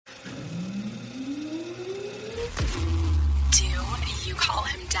You call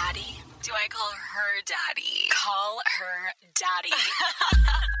him daddy? Do I call her daddy? Call her daddy.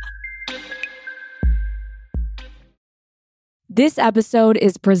 This episode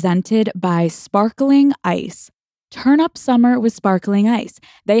is presented by Sparkling Ice. Turn up summer with Sparkling Ice.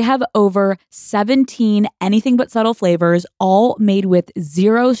 They have over 17 anything but subtle flavors, all made with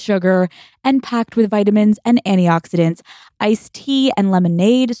zero sugar and packed with vitamins and antioxidants. Iced tea and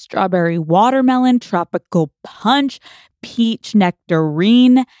lemonade, strawberry watermelon, tropical punch, peach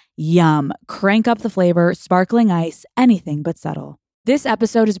nectarine. Yum. Crank up the flavor. Sparkling Ice, anything but subtle. This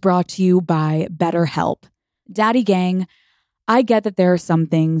episode is brought to you by BetterHelp. Daddy Gang, I get that there are some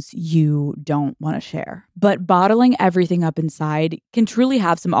things you don't want to share, but bottling everything up inside can truly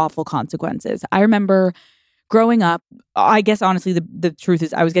have some awful consequences. I remember growing up, I guess honestly, the truth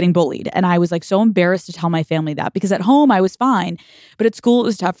is I was getting bullied, and I was like so embarrassed to tell my family that, because at home I was fine, but at school it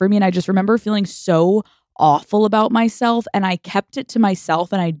was tough for me. And I just remember feeling so awful about myself, and I kept it to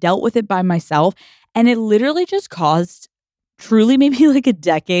myself and I dealt with it by myself. And it literally just caused truly maybe like a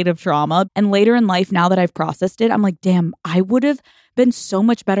decade of trauma. And later in life, now that I've processed it, I'm like, damn, I would have been so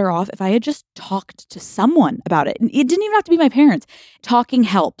much better off if I had just talked to someone about it. And it didn't even have to be my parents. Talking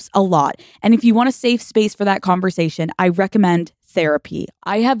helps a lot. And if you want a safe space for that conversation, I recommend therapy.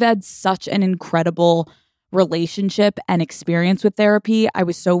 I have had such an incredible relationship and experience with therapy. I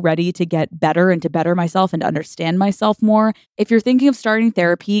was so ready to get better and to better myself and to understand myself more. If you're thinking of starting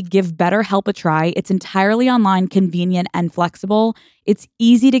therapy, give BetterHelp a try. It's entirely online, convenient, and flexible. It's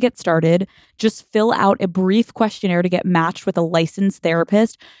easy to get started. Just fill out a brief questionnaire to get matched with a licensed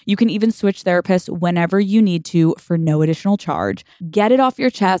therapist. You can even switch therapists whenever you need to for no additional charge. Get it off your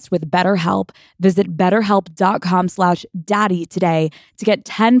chest with BetterHelp. Visit betterhelp.com/daddy today to get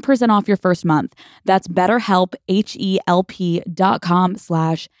 10% off your first month. That's BetterHelp,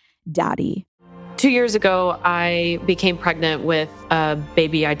 HELP.com/daddy. 2 years ago, I became pregnant with a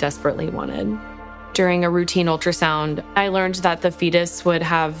baby I desperately wanted. During a routine ultrasound, I learned that the fetus would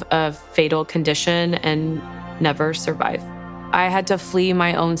have a fatal condition and never survive. I had to flee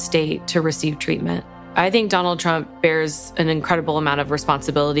my own state to receive treatment. I think Donald Trump bears an incredible amount of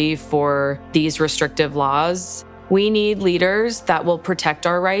responsibility for these restrictive laws. We need leaders that will protect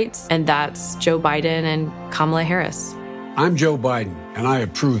our rights, and that's Joe Biden and Kamala Harris. I'm Joe Biden, and I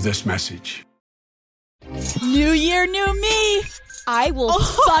approve this message. New year, new me. I will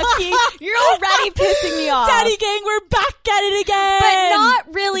fucking... You're already pissing me off. Daddy Gang, we're back at it again. But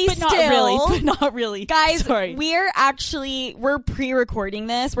not really but still. But not really. Guys, sorry. we're pre-recording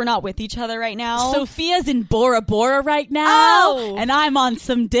this. We're not with each other right now. Sophia's in Bora Bora right now. Oh. And I'm on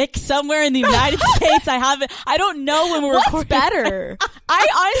some dick somewhere in the United States. I don't know when we're recording. What's better? I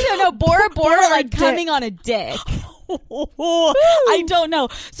honestly don't know. Bora Bora like coming on a dick. I don't know.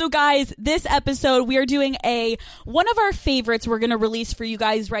 So guys, this episode we are doing one of our favorites we're going to release for you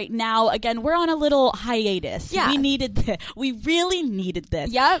guys right now. Again, we're on a little hiatus. Yeah. We needed this. We really needed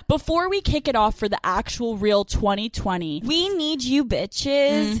this. Yep. Before we kick it off for the actual real 2020, we need you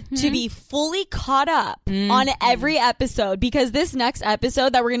bitches to be fully caught up on every episode, because this next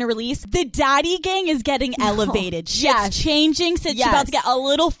episode that we're going to release, the Daddy Gang is getting elevated. Shit's changing. Shit's about to get a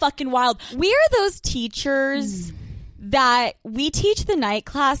little fucking wild. We are those teachers that we teach the night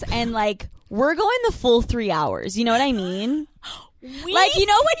class and like we're going the full 3 hours. You know what I mean? Like, you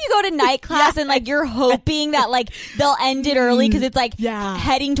know when you go to night class and like you're hoping that like they'll end it early because it's like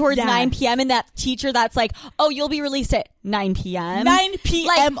heading towards 9 p.m. and that teacher that's like, oh, you'll be released at 9 p.m. 9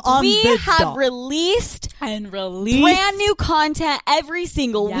 p.m. Like, on we the have dot. released Released brand new content every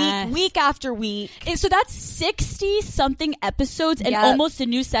single week after week. So that's 60 something episodes and almost a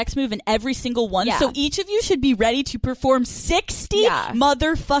new sex move in every single one. Yeah. So each of you should be ready to perform 60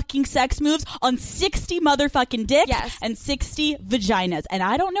 motherfucking sex moves on 60 motherfucking dicks and 60 vaginas. And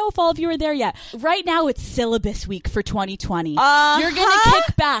I don't know if all of you are there yet. Right now it's syllabus week for 2020. You're gonna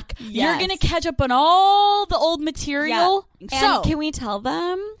kick back. You're gonna catch up on all the old material. And can we tell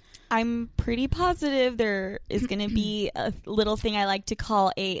them? I'm pretty positive there is going to be a little thing I like to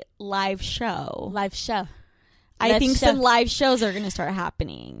call a live show. I think some live shows are going to start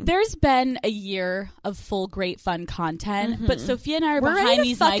happening. There's been a year of full great fun content, but Sophia and I are behind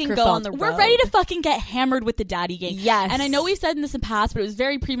these microphones. We're ready to fucking get hammered with the Daddy Gang. Yes. And I know we've said this in the past, but it was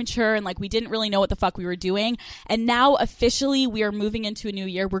very premature and like we didn't really know what the fuck we were doing. And now officially we are moving into a new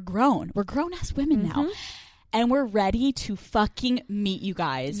year. We're grown. We're grown as women now. And we're ready to fucking meet you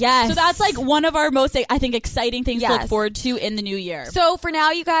guys. Yes. So that's like one of our most, I think, exciting things to look forward to in the new year. So for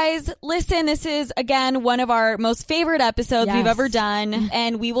now, you guys, listen, this is, again, one of our most favorite episodes we've ever done.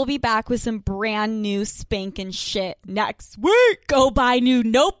 And we will be back with some brand new spanking shit next week. Go buy new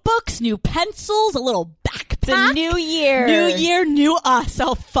notebooks, new pencils, a little backpack. It's a new year. New year, new us.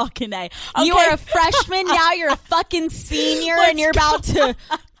 Oh, fucking A. Okay. You are a freshman, now you're a fucking senior, and you're about to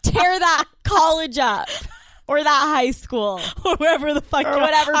tear that college up. Or that high school. Or wherever the fuck. Or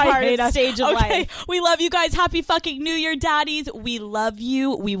whatever part of stage of life. We love you guys. Happy fucking New Year, daddies. We love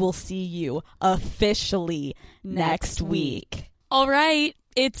you. We will see you officially next week. All right.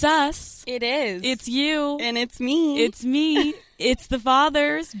 It's us. It is. It's you. And it's me. It's me. It's the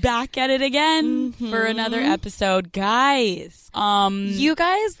fathers back at it again for another episode. Guys. You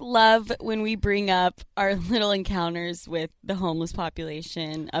guys love when we bring up our little encounters with the homeless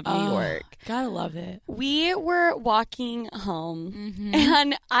population of New York. Gotta love it. We were walking home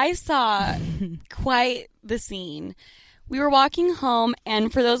and I saw quite the scene. We were walking home,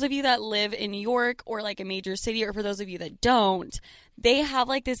 and for those of you that live in New York or like a major city, or for those of you that don't, they have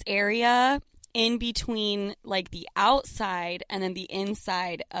like this area in between like the outside and then the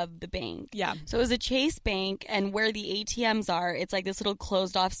inside of the bank. Yeah. So it was a Chase Bank, and where the ATMs are, it's like this little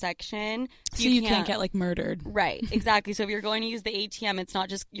closed off section. So you can't get like murdered. Right, exactly. So if you're going to use the ATM, it's not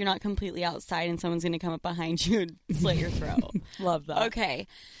just, you're not completely outside and someone's going to come up behind you and slit your throat. Love that. Okay.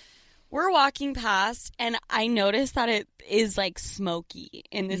 We're walking past, and I noticed that it is, like, smoky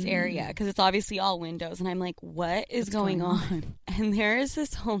in this area because it's obviously all windows. And I'm like, what is going on? And there is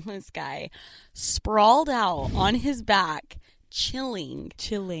this homeless guy sprawled out on his back, chilling,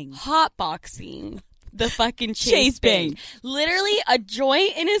 hotboxing the fucking Chase Bank. Literally a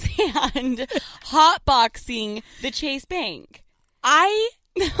joint in his hand, hotboxing the Chase Bank.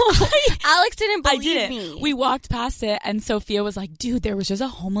 Alex didn't believe me. We walked past it, and Sophia was like, dude, there was just a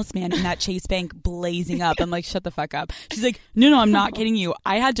homeless man in that Chase Bank blazing up. I'm like, shut the fuck up. She's like, no, I'm not kidding you.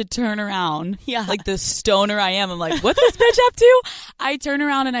 I had to turn around like the stoner I am. I'm like, what's this bitch up to? I turn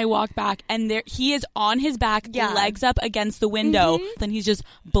around and I walk back, and there he is on his back, legs up against the window. Then he's just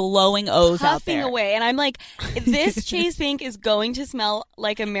blowing O's out there. Away. And I'm like, this Chase Bank is going to smell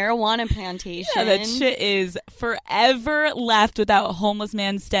like a marijuana plantation. Yeah, that shit is forever left with that homeless man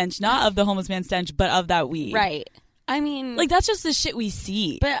stench, not of the homeless man stench, but of that weed. Right. I mean, like, that's just the shit we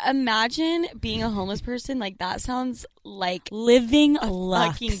see. But imagine being a homeless person. Like, that sounds like living a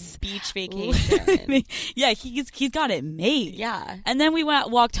lux. Fucking beach vacation. Yeah, he's got it made. Yeah. And then we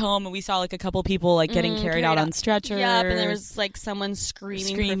walked home, and we saw like a couple people like getting carried out on stretchers. Yeah, and there was like someone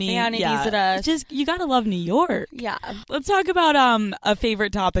screaming profanities at us. Just, you gotta love New York. Yeah. Let's talk about a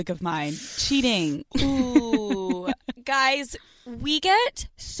favorite topic of mine: cheating. Ooh, guys. We get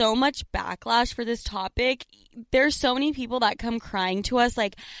so much backlash for this topic. There's so many people that come crying to us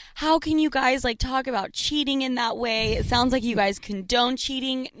like, how can you guys like talk about cheating in that way? It sounds like you guys condone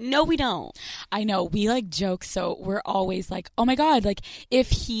cheating. No, we don't. I know. We like joke, so we're always like, oh my God, like if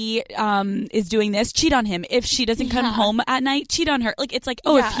he is doing this, cheat on him. If she doesn't come home at night, cheat on her. Like, it's like,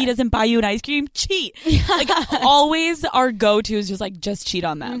 oh, if he doesn't buy you an ice cream, cheat. Like, always our go-to is just like, just cheat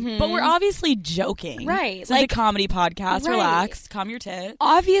on them. But we're obviously joking. Right. This is a comedy podcast. Right. Relax. Calm your tits.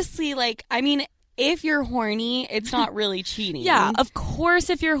 Obviously, like, I mean, if you're horny, it's not really cheating. Yeah, of course,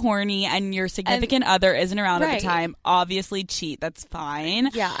 if you're horny and your significant other isn't around at the time, obviously cheat. That's fine.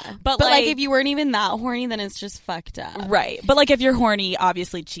 Yeah. But like, if you weren't even that horny, then it's just fucked up. Right. But like, if you're horny,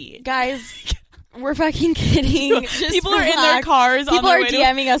 obviously cheat. Guys, we're fucking kidding. Just people are in their cars. People on are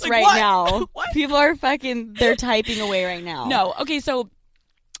DMing us like, right what? now. What? People are they're typing away right now. No. Okay, so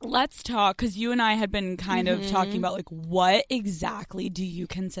let's talk, because you and I had been kind of talking about like, what exactly do you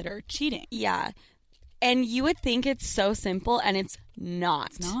consider cheating? Yeah. And you would think it's so simple, and it's not.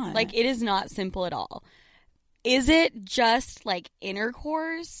 It's not. Like, it is not simple at all. Is it just like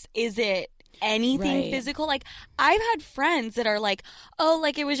intercourse? Is it anything physical? Like, I've had friends that are like, oh,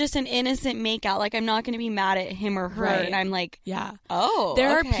 like it was just an innocent makeout, like I'm not going to be mad at him or her. And I'm like, yeah, oh,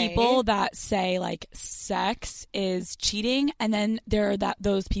 there are people that say like sex is cheating, and then there are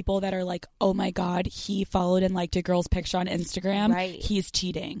those people that are like, oh my God, he followed and liked a girl's picture on Instagram, he's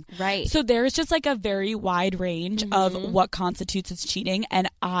cheating. Right. So there's just like a very wide range of what constitutes as cheating, and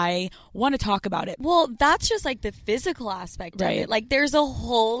I want to talk about it. Well, that's just like the physical aspect of it. Like, there's a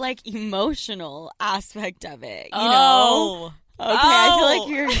whole like emotional aspect of it, you know? Okay, I feel like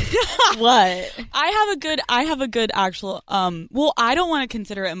you're what? I have a good actual well, I don't want to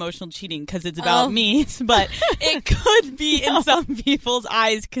consider it emotional cheating because it's about me, but it could be in some people's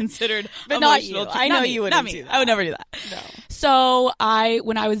eyes considered but emotional not you. cheating. I know you wouldn't do that. I would never do that. No. So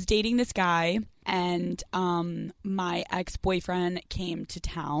when I was dating this guy, and my ex-boyfriend came to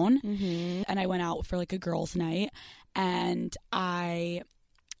town, and I went out for like a girls' night, and I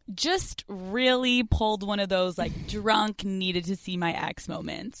just really pulled one of those like drunk needed to see my ex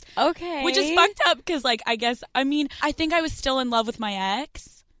moments. Okay. Which is fucked up because like I think I was still in love with my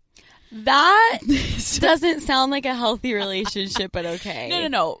ex. That doesn't sound like a healthy relationship, but okay.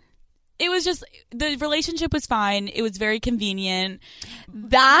 No. It was just, the relationship was fine. It was very convenient.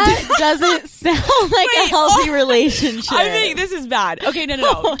 That doesn't sound like a healthy relationship. I think this is bad. Okay, no. Give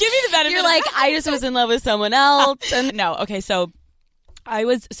me the benefit. You're like, I just was in love with someone else. And no, okay, I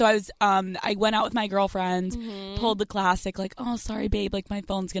went out with my girlfriends, pulled the classic, like, oh, sorry, babe, like, my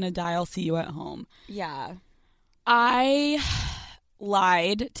phone's gonna die. I'll see you at home. Yeah. I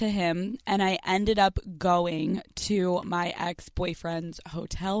lied to him, and I ended up going to my ex-boyfriend's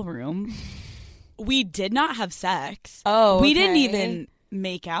hotel room. We did not have sex. Oh, we didn't even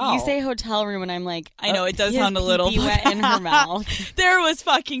make out. You say hotel room, and I'm like, I know, it does sound a little wet in her mouth. There was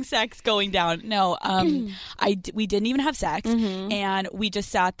fucking sex going down. No, we didn't even have sex, and we just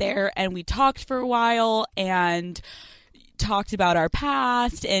sat there and we talked for a while and talked about our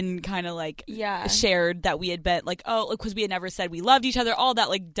past and kind of like shared that we had been like, because we had never said we loved each other, all that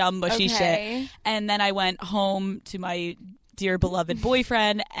like dumb bushy shit. And then I went home to my dear beloved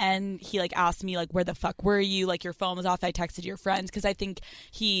boyfriend, and he like asked me like, where the fuck were you, like your phone was off, I texted your friends, because I think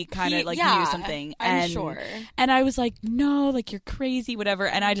he kind of like knew something. I'm sure. And I was like, no, like you're crazy, whatever,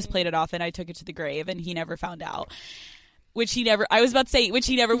 and I just played it off and I took it to the grave, and he never found out. Which he never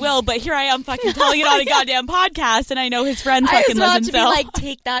will, but here I am fucking telling it on a goddamn podcast, and I know his friend fucking listens. To be like,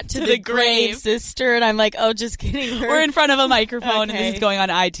 take that to the grave, sister, and I'm like, oh, just kidding. We're in front of a microphone, and this is going on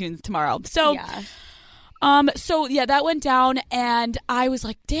iTunes tomorrow. So, that went down, and I was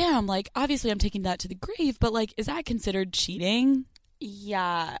like, damn, like, obviously I'm taking that to the grave, but like, is that considered cheating?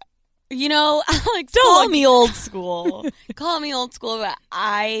 Yeah. You know, Alex, call me old school. But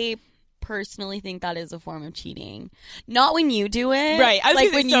I personally think that is a form of cheating. Not when you do it. Right. I was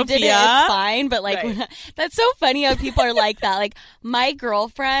like when you did it, it's fine. But like, that's so funny how people are like that. Like my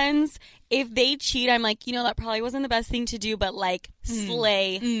girlfriends, if they cheat, I'm like, you know, that probably wasn't the best thing to do, but like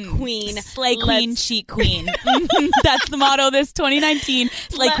slay queen. Slay queen, cheat queen. That's the motto this 2019.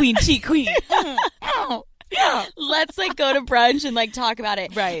 Slay queen, cheat queen. Let's like go to brunch and like talk about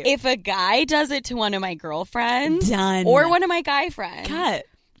it. Right. If a guy does it to one of my girlfriends Done. Or one of my guy friends, cut.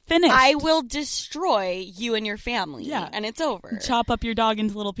 Finished. I will destroy you and your family. Yeah. And it's over. Chop up your dog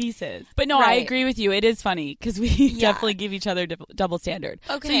into little pieces. But no, I agree with you. It is funny because we definitely give each other double standard.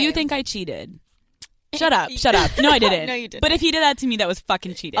 Okay. So you think I cheated? Shut up. No, I didn't. No, you didn't. But if he did that to me, that was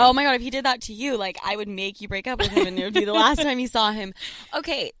fucking cheating. Oh my God, if he did that to you, like I would make you break up with him and it would be the last time you saw him.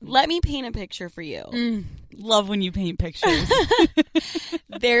 Okay, let me paint a picture for you. Love when you paint pictures.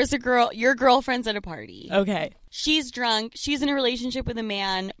 There's a girl, your girlfriend's at a party. Okay. She's drunk. She's in a relationship with a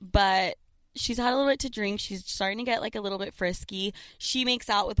man, but she's had a little bit to drink. She's starting to get like a little bit frisky. She makes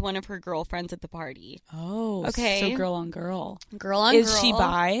out with one of her girlfriends at the party. Oh, okay. So girl on girl. Girl on girl. Is she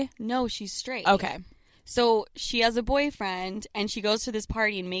bi? No, she's straight. Okay. So she has a boyfriend and she goes to this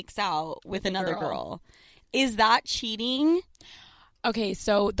party and makes out with another girl. Is that cheating? Okay,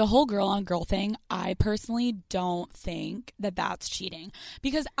 so the whole girl on girl thing, I personally don't think that that's cheating,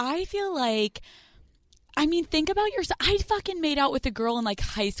 because I feel like, I mean, think about yourself. I fucking made out with a girl in like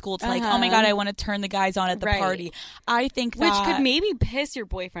high school. It's like, oh my God, I want to turn the guys on at the party. I think that, which could maybe piss your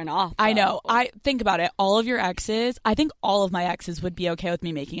boyfriend off. Though. I know. I think about it. All of your exes, I think all of my exes would be okay with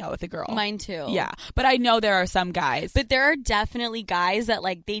me making out with a girl. Mine too. Yeah. But I know there are some guys. But there are definitely guys that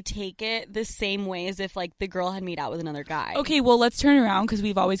like they take it the same way as if like the girl had made out with another guy. Okay, well, let's turn around because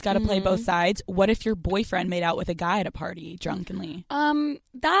we've always got to play both sides. What if your boyfriend made out with a guy at a party drunkenly?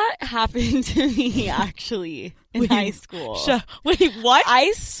 That happened to me actually. In high school. Wait, what?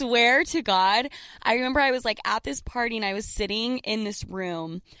 I swear to God, I remember I was like at this party and I was sitting in this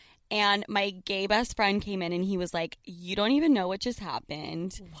room and my gay best friend came in and he was like, you don't even know what just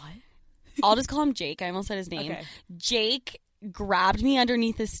happened. What? I'll just call him Jake. I almost said his name. Okay. Jake grabbed me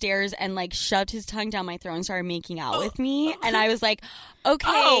underneath the stairs and like shoved his tongue down my throat and started making out with me. And I was like,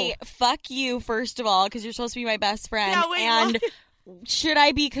 okay, fuck you, first of all, because you're supposed to be my best friend. Yeah, wait, and what? Should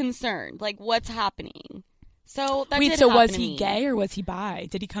I be concerned? Like, what's happening? So that wait, so was he gay or was he bi?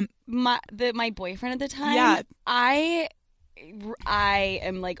 Did he come? My boyfriend at the time. Yeah, I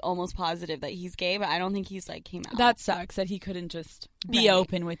am like almost positive that he's gay, but I don't think he's like came out. That sucks that he couldn't just be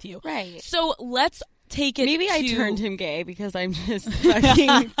open with you. Right. So let's take it. Maybe I turned him gay because I'm just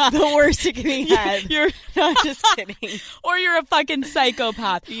fucking the worst at giving head. No, I'm just kidding. Or you're a fucking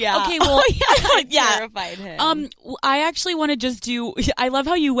psychopath. Yeah. Okay. Well, I terrified him. I actually want to just do. I love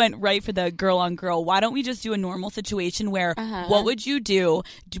how you went right for the girl on girl. Why don't we just do a normal situation where what would you do?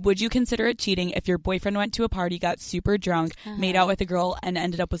 Would you consider it cheating if your boyfriend went to a party, got super drunk, made out with a girl, and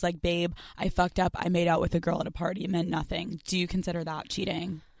ended up was like, babe, I fucked up. I made out with a girl at a party. It meant nothing. Do you consider that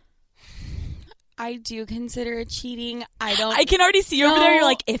cheating? I do consider it cheating. I can already see you over there. You're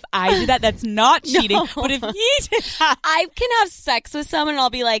like, if I do that, that's not cheating. No. But if he did that. I can have sex with someone and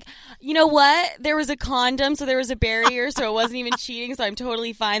I'll be like, you know what? There was a condom, so there was a barrier, so it wasn't even cheating, so I'm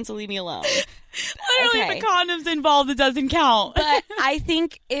totally fine, so leave me alone. Literally, if the condom's involved, it doesn't count. But I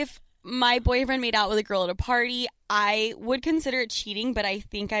think if my boyfriend made out with a girl at a party, I would consider it cheating, but I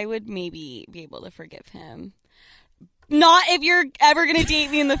think I would maybe be able to forgive him. Not if you're ever going to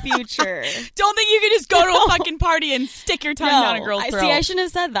date me in the future. Don't think you can just go to a fucking party and stick your tongue down a girl's throat. See, I shouldn't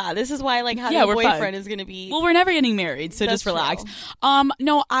have said that. This is why, like, having a boyfriend is going to be... Well, we're never getting married, so That's just relax. true.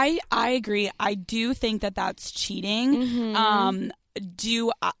 No, I agree. I do think that that's cheating.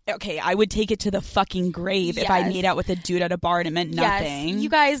 Mm-hmm. Okay, I would take it to the fucking grave if I made out with a dude at a bar and it meant nothing. Yes. You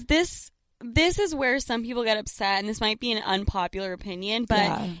guys, this is where some people get upset, and this might be an unpopular opinion,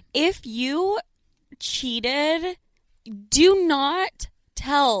 but if you cheated... Do not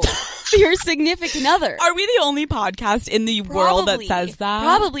tell your significant other. Are we the only podcast in the world that says that?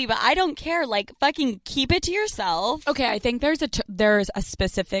 Probably, but I don't care. Like, fucking keep it to yourself. Okay, I think there's a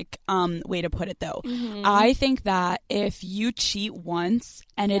specific way to put it, though. Mm-hmm. I think that if you cheat once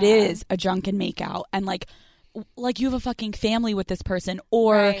and it is a drunken makeout and like you have a fucking family with this person,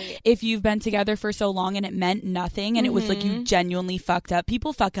 or if you've been together for so long and it meant nothing and it was like you genuinely fucked up.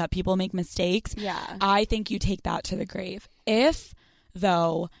 People fuck up. People make mistakes. Yeah. I think you take that to the grave. If,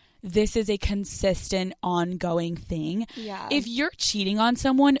 though, this is a consistent, ongoing thing. Yeah. If you're cheating on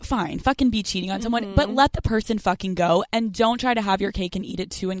someone, fine. Fucking be cheating on someone. But let the person fucking go. And don't try to have your cake and eat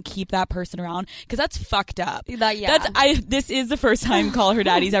it too and keep that person around. Because that's fucked up. This is the first time Call Her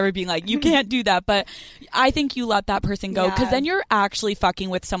Daddy's ever being like, you can't do that. But I think you let that person go. Because then you're actually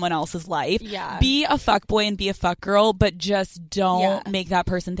fucking with someone else's life. Yeah. Be a fuck boy and be a fuck girl. But just don't make that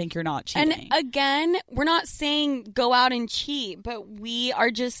person think you're not cheating. And again, we're not saying go out and cheat. But we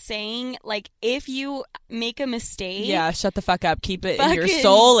are just saying, like, if you make a mistake, shut the fuck up, keep it in your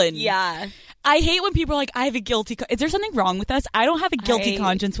soul. And I hate when people are like, I have a guilty is there something wrong with us? I don't have a guilty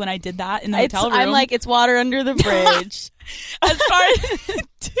conscience when I did that in the hotel room. I'm like, it's water under the bridge. As far as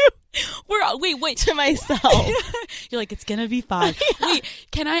wait to myself. You're like, it's gonna be fine. Wait,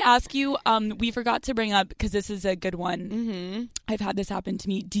 can I ask you, we forgot to bring up, because this is a good one. I've had this happen to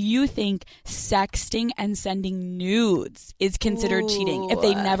me. Do you think sexting and sending nudes is considered cheating if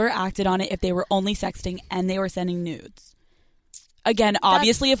they never acted on it, if they were only sexting and they were sending nudes? Again,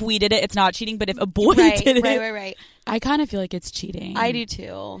 obviously, if we did it, it's not cheating. But if a boy did it, right. I kind of feel like it's cheating. I do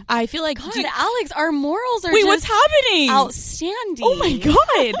too. I feel like, God, Alex, our morals are what's happening? Outstanding. Oh my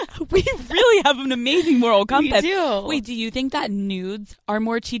God, we really have an amazing moral compass. We do. Wait, do you think that nudes are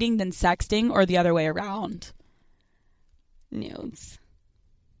more cheating than sexting, or the other way around? Nudes.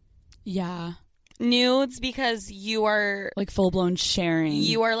 Yeah. Nudes, because you are like full blown sharing.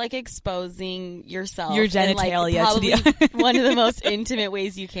 You are like exposing yourself, your genitalia, in, like, probably one of the most intimate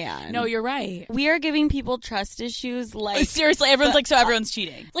ways you can. No, you're right. We are giving people trust issues. Like, seriously, everyone's like, so everyone's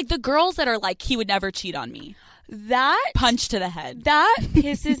cheating. Like the girls that are like, he would never cheat on me. That punch to the head. That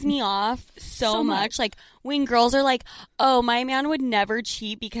pisses me off so much. Like when girls are like, oh, my man would never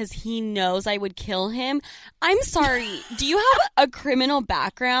cheat because he knows I would kill him. I'm sorry. Do you have a criminal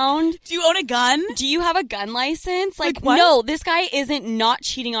background? Do you own a gun? Do you have a gun license? Like what? No, this guy isn't not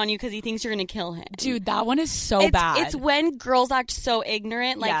cheating on you because he thinks you're going to kill him. Dude, that one is so bad. It's when girls act so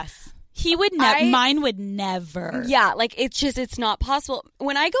ignorant. Like, yes. He would never. Mine would never. Yeah, like it's not possible.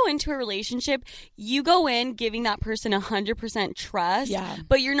 When I go into a relationship, you go in giving that person 100% trust. Yeah.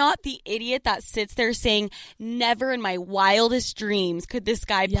 But you're not the idiot that sits there saying, never in my wildest dreams could this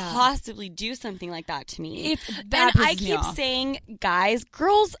guy possibly do something like that to me. And I keep saying, guys,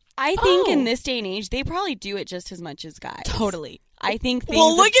 girls, I think in this day and age, they probably do it just as much as guys. Totally. I think things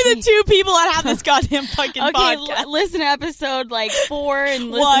well, look at the two people that have this goddamn fucking podcast. Listen to episode 4 and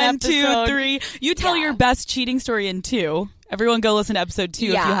listen 1, to episode 2, 3. You tell your best cheating story in 2. Everyone go listen to episode 2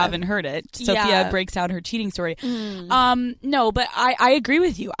 if you haven't heard it. Sophia breaks out her cheating story. No, but I agree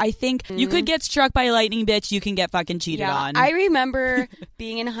with you. I think you could get struck by a lightning, bitch. You can get fucking cheated on. I remember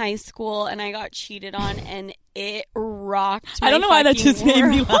being in high school and I got cheated on and it rocked my I don't know why that just made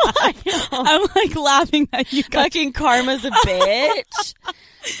me laugh. I'm like laughing that you got fucking karma's a bitch.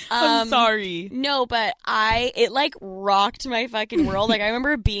 I'm sorry. No, but it like rocked my fucking world. Like I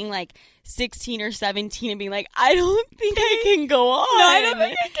remember being like 16 or 17 and being like, I don't think I can go on. No, I don't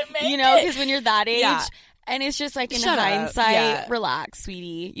think I can make it. You know, because when you're that age, and it's just like in hindsight, relax,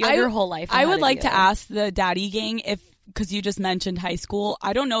 sweetie. You have your whole life. I would like to ask the daddy gang because you just mentioned high school,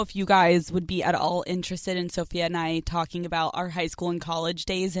 I don't know if you guys would be at all interested in Sophia and I talking about our high school and college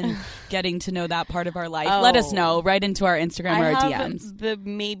days and getting to know that part of our life. Let us know right into our Instagram or our DMs.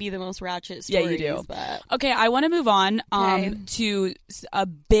 Maybe the most ratchet stories. Yeah, you do. But... Okay, I want to move on to a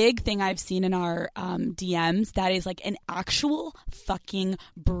big thing I've seen in our DMs that is like an actual fucking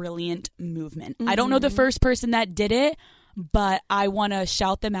brilliant movement. I don't know the first person that did it, but I want to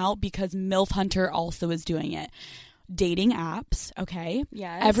shout them out because MILF Hunter also is doing it. Dating apps, okay?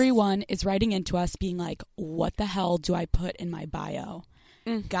 Yes. Everyone is writing into us being like, what the hell do I put in my bio?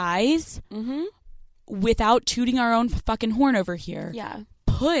 Guys, without tooting our own fucking horn over here,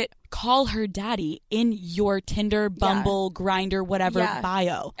 put Call Her Daddy in your Tinder, Bumble, Grindr, whatever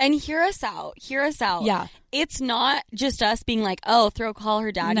bio. And hear us out. Yeah. It's not just us being like, oh, throw Call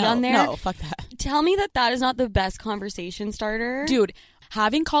Her Daddy on there. No, fuck that. Tell me that is not the best conversation starter. Dude,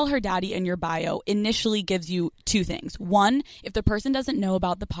 having Call Her Daddy in your bio initially gives you two things. One, if the person doesn't know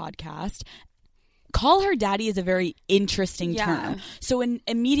about the podcast, Call Her Daddy is a very interesting term. So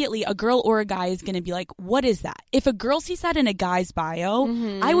immediately a girl or a guy is going to be like, what is that? If a girl sees that in a guy's bio,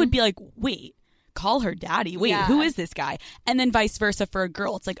 I would be like, wait, Call Her Daddy? Wait, who is this guy? And then vice versa for a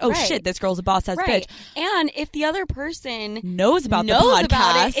girl. It's like, oh shit, this girl's a boss-ass bitch. And if the other person knows about the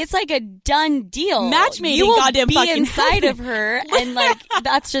podcast, it's like a done deal. Matchmaking, you will goddamn be fucking inside of her, and like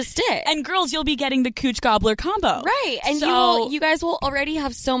that's just it. And girls, you'll be getting the cooch gobbler combo, right? And you guys will already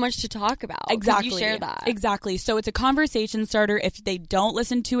have so much to talk about. Exactly, you share that exactly. So it's a conversation starter. If they don't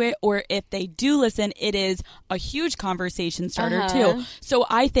listen to it, or if they do listen, it is a huge conversation starter too. So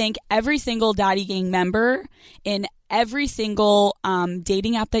I think every single Daddy Gang member in every single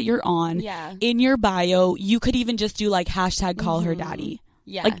dating app that you're on, in your bio, you could even just do like hashtag Call Her Daddy.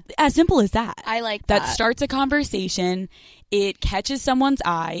 Yeah. Like as simple as that. I like that. That starts a conversation. It catches someone's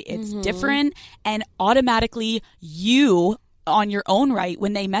eye. It's different. And automatically you, on your own right,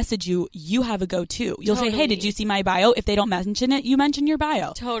 when they message you, you have a go-to. You'll say, hey, did you see my bio? If they don't mention it, you mention your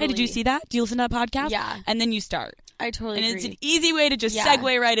bio. Hey, did you see that? Do you listen to that podcast? Yeah. And then you start. I totally agree. And it's an easy way to just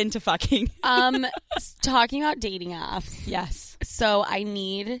segue right into fucking. Talking about dating apps. Yes. So I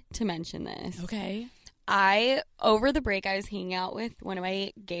need to mention this. Okay. Over the break, I was hanging out with one of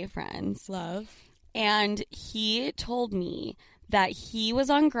my gay friends. Love. And he told me that he was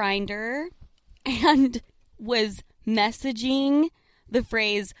on Grindr and was messaging the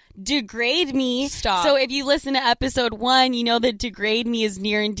phrase degrade me. Stop. So if you listen to episode 1, you know that degrade me is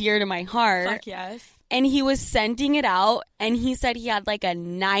near and dear to my heart. Fuck yes. And he was sending it out, and he said he had like a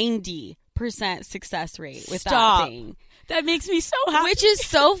 90% success rate with that thing. That makes me so happy. Which is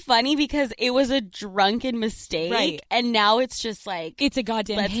so funny because it was a drunken mistake. Right. And now it's just like, it's a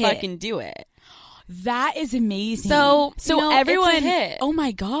goddamn let's hit. fucking do it. That is amazing. So everyone, it's a hit. Oh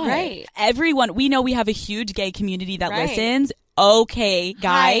my God. Right. Everyone, we know we have a huge gay community that listens. Okay,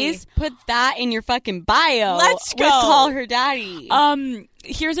 guys. Hi, put that in your fucking bio. Let's go. With Call Her Daddy.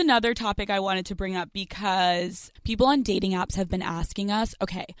 Here's another topic I wanted to bring up because people on dating apps have been asking us,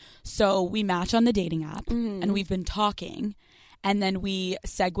 okay, so we match on the dating app and we've been talking and then we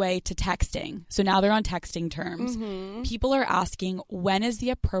segue to texting. So now they're on texting terms. People are asking, when is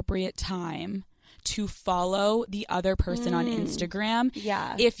the appropriate time to follow the other person on Instagram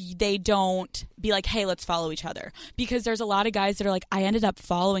if they don't be like, hey, let's follow each other? Because there's a lot of guys that are like, I ended up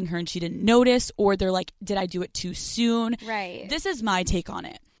following her and she didn't notice, or they're like, did I do it too soon? Right. This is my take on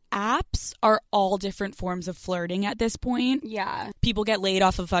it. Apps are all different forms of flirting at this point. Yeah. People get laid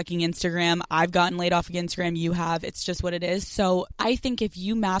off of fucking Instagram. I've gotten laid off of Instagram. You have. It's just what it is. So I think if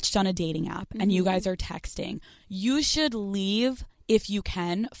you matched on a dating app and you guys are texting, you should leave, if you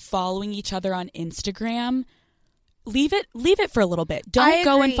can, following each other on Instagram. Leave it for a little bit. Don't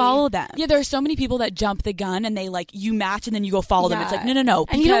go and follow them. Yeah, there are so many people that jump the gun and they like, you match and then you go follow them. It's like, no.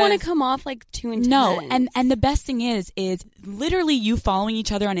 And you don't want to come off like too intense. No, and the best thing is literally you following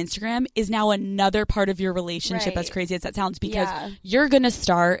each other on Instagram is now another part of your relationship, as crazy as that sounds, because you're going to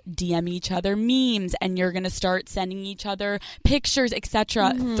start DMing each other memes and you're going to start sending each other pictures,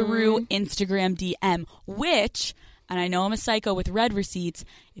 etc. through Instagram DM, which... And I know I'm a psycho with read receipts.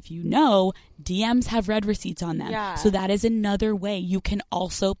 If you know, DMs have read receipts on them. Yeah. So that is another way you can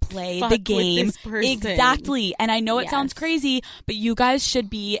also play the game. With this person. Exactly. And I know it sounds crazy, but you guys should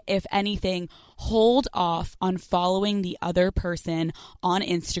be, if anything, hold off on following the other person on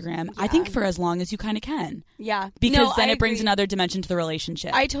Instagram. I think for as long as you kind of can. Yeah. Because then it brings another dimension to the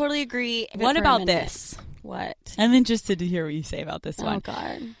relationship. I totally agree. What about this? What? I'm interested to hear what you say about this one. Oh,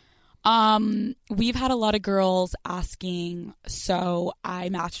 God. We've had a lot of girls asking, so I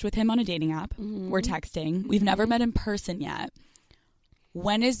matched with him on a dating app. We're texting. We've never met in person yet.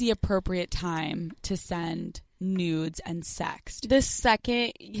 When is the appropriate time to send nudes and sexed. The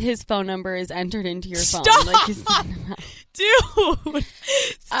second his phone number is entered into your phone. Stop! Like he's Dude,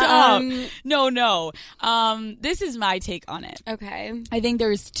 stop. No. This is my take on it. Okay. I think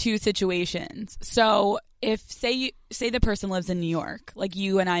there's two situations. So if say the person lives in New York, like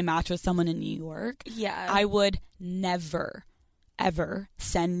you and I match with someone in New York, Yeah. I would never ever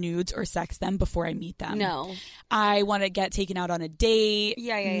send nudes or sex them before I meet them. No. I want to get taken out on a date,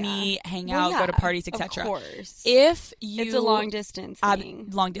 meet, hang out, go to parties, etc. Of course. If you It's a long distance thing.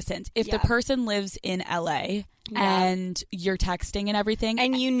 long distance. If the person lives in LA and you're texting and everything,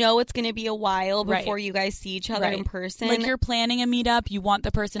 and you know it's going to be a while before you guys see each other in person. Like you're planning a meetup, you want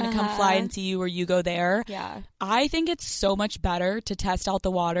the person to come fly and see you or you go there. Yeah. I think it's so much better to test out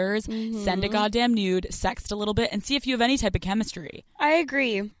the waters, send a goddamn nude, sext a little bit, and see if you have any type of chemistry. I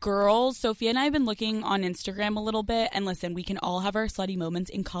agree. Girls, Sophia and I have been looking on Instagram a little bit, and listen, we can all have our slutty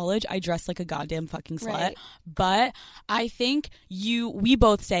moments. In college, I dressed like a goddamn fucking slut. Right. But I think we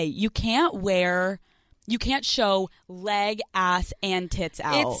both say you can't show leg, ass, and tits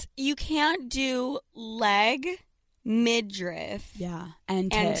out. You can't do leg, midriff,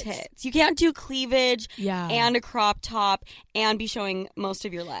 and tits. You can't do cleavage, Yeah. and a crop top, and be showing most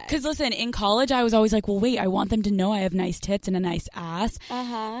of your legs. Because listen, in college, I was always like, well, wait, I want them to know I have nice tits and a nice ass.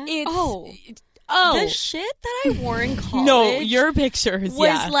 The shit that I wore in college. No, your pictures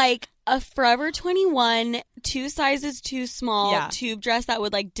was like a Forever 21 2 sizes too small tube dress that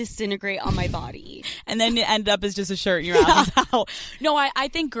would like disintegrate on my body, and then it ended up as just a shirt. Your ass is out. No, I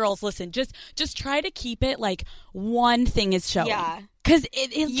think girls, listen, just try to keep it like one thing is showing. Yeah. Because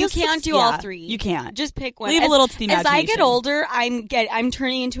you can't do all three. You can't. Just pick one. Leave a little to the imagination. As I get older, I'm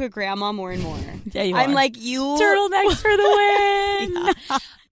turning into a grandma more and more. Yeah, you I'm are. like, you turtlenecks for the win.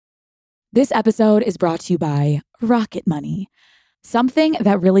 This episode is brought to you by Rocket Money. Something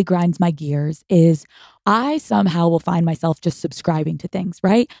that really grinds my gears is I somehow will find myself just subscribing to things,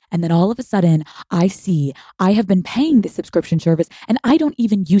 right? And then all of a sudden I see I have been paying this subscription service and I don't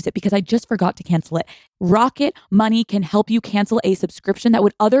even use it because I just forgot to cancel it. Rocket Money can help you cancel a subscription that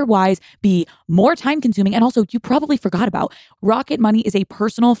would otherwise be more time consuming and also you probably forgot about. Rocket Money is a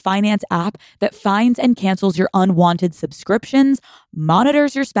personal finance app that finds and cancels your unwanted subscriptions,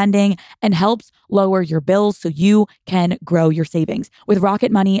 monitors your spending, and helps lower your bills so you can grow your savings. With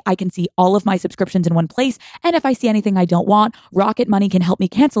Rocket Money, I can see all of my subscriptions in one place, and if I see anything I don't want, Rocket Money can help me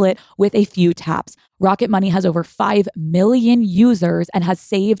cancel it with a few taps. Rocket Money has over 5 million users and has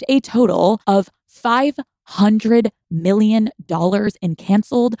saved a total of $500 million in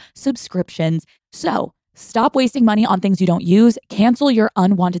canceled subscriptions. So stop wasting money on things you don't use. Cancel your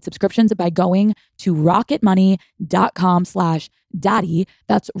unwanted subscriptions by going to rocketmoney.com/daddy.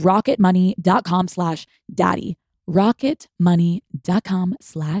 That's rocketmoney.com/daddy.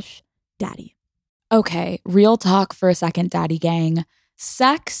 rocketmoney.com/daddy. Okay, real talk for a second, daddy gang.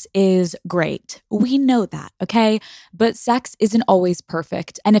 Sex is great. We know that, okay? But sex isn't always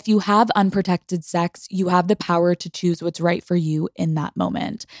perfect. And if you have unprotected sex, you have the power to choose what's right for you in that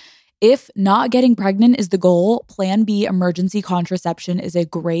moment. If not getting pregnant is the goal, Plan B emergency contraception is a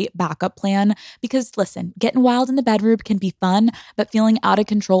great backup plan because listen, getting wild in the bedroom can be fun, but feeling out of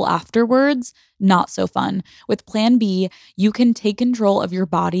control afterwards, not so fun. With Plan B, you can take control of your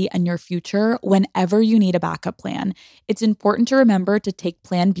body and your future whenever you need a backup plan. It's important to remember to take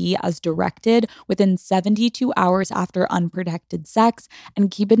Plan B as directed within 72 hours after unprotected sex,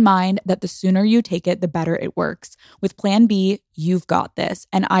 and keep in mind that the sooner you take it, the better it works. With Plan B, you've got this,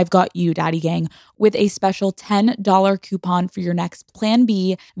 and I've got you, Daddy Gang. With a special $10 coupon for your next Plan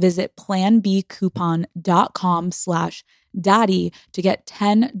B, visit planbcoupon.com/daddy to get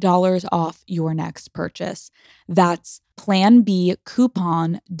 $10 off your next purchase. That's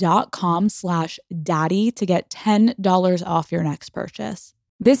planbcoupon.com/daddy to get $10 off your next purchase.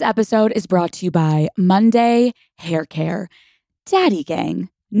 This episode is brought to you by Monday Hair Care. Daddy Gang,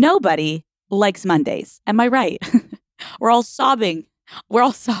 nobody likes Mondays. Am I right? We're all sobbing,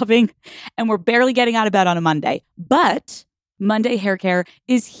 and we're barely getting out of bed on a Monday. But Monday Hair Care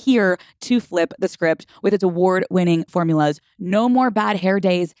is here to flip the script with its award-winning formulas. No more bad hair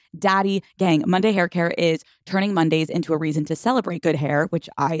days, Daddy Gang. Monday Hair Care is turning Mondays into a reason to celebrate good hair, which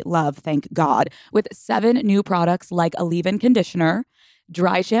I love, thank God, with 7 new products like a leave-in conditioner,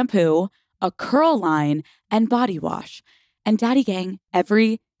 dry shampoo, a curl line, and body wash. And Daddy Gang,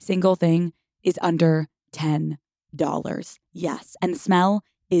 every single thing is under $10. Yes, and the smell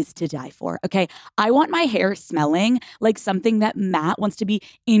is to die for. Okay, I want my hair smelling like something that Matt wants to be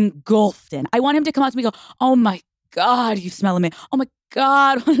engulfed in. I want him to come out to me and go, oh my God, you smell amazing. Oh my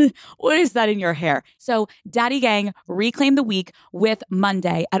God, what is that in your hair? So Daddy Gang, reclaim the week with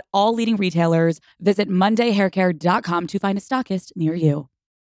Monday at all leading retailers. Visit mondayhaircare.com to find a stockist near you.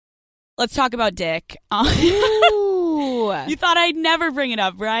 Let's talk about dick. You thought I'd never bring it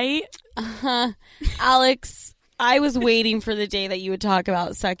up, right? Alex, I was waiting for the day that you would talk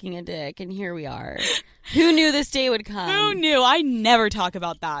about sucking a dick, and here we are. Who knew this day would come? Who knew? I never talk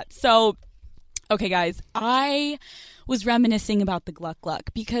about that. So, okay, guys, I was reminiscing about the Gluck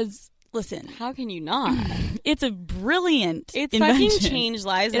Gluck because, listen, how can you not? It's a brilliant It's invention. fucking changed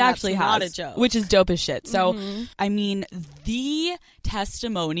lives. It actually has, not a joke. which is dope as shit. So, I mean, the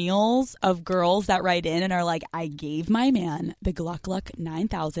testimonials of girls that write in and are like, I gave my man the Gluck Gluck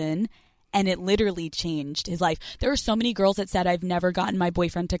 9000 and it literally changed his life. There were so many girls that said, I've never gotten my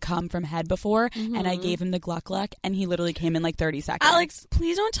boyfriend to come from head before, and I gave him the Gluck Gluck, and he literally came in like 30 seconds. Alex,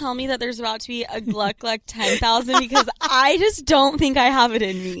 please don't tell me that there's about to be a Gluck Gluck 10,000 because I just don't think I have it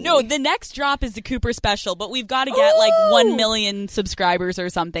in me. No, the next drop is the Cooper special, but we've got to get like 1 million subscribers or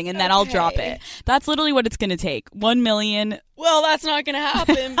something, and then I'll drop it. That's literally what it's going to take. 1 million. Well, that's not going to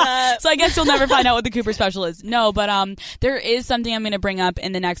happen, but... So I guess you'll never find out what the Cooper special is. No, but there is something I'm going to bring up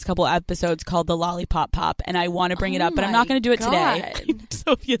in the next couple episodes called the Lollipop Pop, and I want to bring it up, but I'm not going to do it today.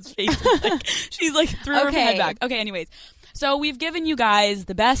 Sophia's face is like, she's like threw her head back. Okay, anyways. So we've given you guys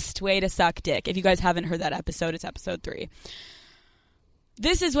the best way to suck dick. If you guys haven't heard that episode, it's episode 3.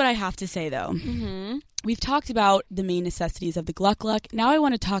 This is what I have to say, though. We've talked about the main necessities of the Gluck Gluck. Now I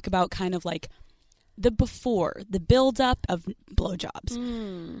want to talk about kind of like the before, the build-up of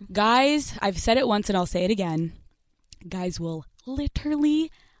blowjobs. Guys, I've said it once and I'll say it again. Guys will literally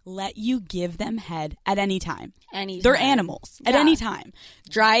let you give them head at any time. They're animals at any time.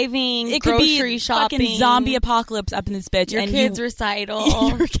 Driving, it could grocery be shopping, fucking zombie apocalypse up in this bitch. Your kids' recital.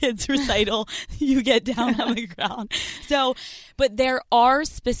 Your kids' recital. You get down on the ground. So, but there are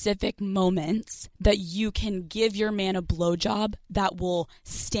specific moments that you can give your man a blowjob that will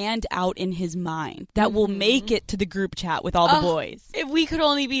stand out in his mind, that will make it to the group chat with all the boys. If we could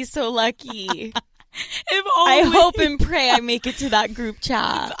only be so lucky. I hope and pray I make it to that group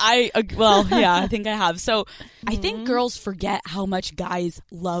chat. I think I have. So I think girls forget how much guys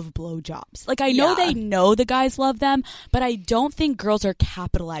love blowjobs. Like, I know they know the guys love them, but I don't think girls are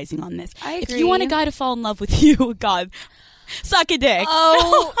capitalizing on this. I agree. If you want a guy to fall in love with you, God, suck a dick.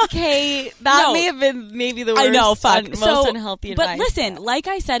 Oh, okay. That may have been maybe the worst, I know, most unhealthy advice. But listen, like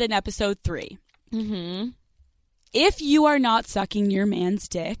I said in episode 3, if you are not sucking your man's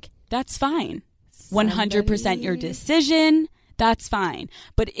dick, that's fine. 100% your decision, that's fine.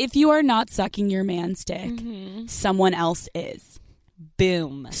 But if you are not sucking your man's dick, someone else is.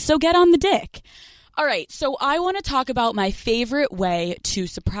 Boom. So get on the dick. All right, so I want to talk about my favorite way to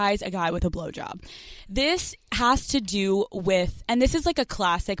surprise a guy with a blowjob. This has to do with, and this is like a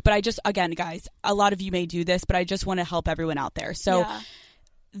classic, but I just, again, guys, a lot of you may do this, but I just want to help everyone out there. So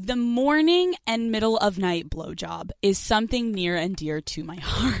the morning and middle of night blowjob is something near and dear to my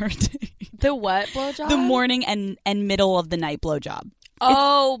heart. The what blowjob? The morning and middle of the night blowjob.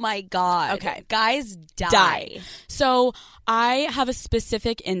 Oh my God. Okay. Guys die. So I have a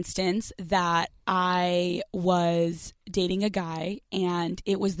specific instance that I was dating a guy and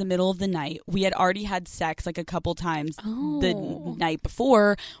it was the middle of the night. We had already had sex like a couple times the night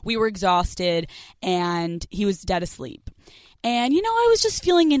before. We were exhausted and he was dead asleep. And, you know, I was just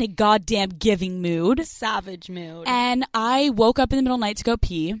feeling in a goddamn giving mood. Savage mood. And I woke up in the middle of the night to go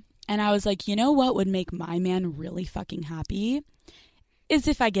pee. And I was like, you know what would make my man really fucking happy? Is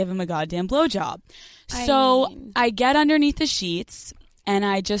if I give him a goddamn blowjob. So I get underneath the sheets and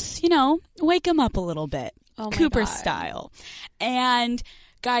I just, you know, wake him up a little bit. Cooper style. And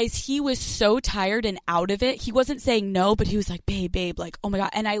guys, he was so tired and out of it. He wasn't saying no, but he was like, babe, like, oh my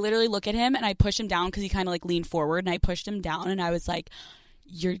God. And I literally look at him and I push him down because he kind of like leaned forward and I pushed him down and I was like,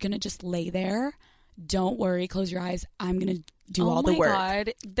 you're going to just lay there. Don't worry. Close your eyes. I'm going to do all the work. Oh my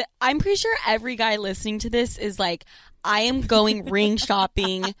God. I'm pretty sure every guy listening to this is like, I am going ring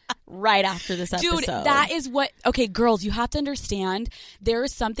shopping right after this episode. Dude, that is what... Okay, girls, you have to understand. There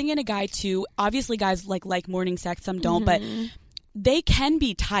is something in a guy, too. Obviously, guys like morning sex. Some don't, but they can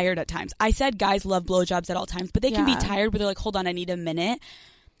be tired at times. I said guys love blowjobs at all times, but they can be tired where they're like, hold on, I need a minute.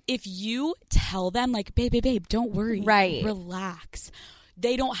 If you tell them, like, babe, don't worry. Right. Relax.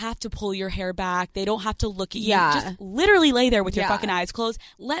 they don't have to pull your hair back. They don't have to look at you. Yeah. Just literally lay there with your Yeah. fucking eyes closed.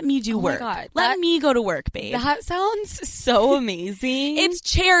 Let me do work. God. Let me go to work, babe. That sounds so amazing. It's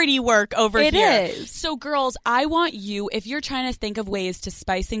charity work over It here. is. So girls, I want you, if you're trying to think of ways to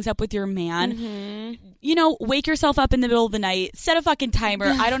spice things up with your man, you know, wake yourself up in the middle of the night, set a fucking timer,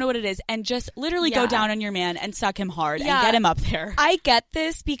 I don't know what it is, and just literally go Yeah. down on your man and suck him hard Yeah. and get him up there. I get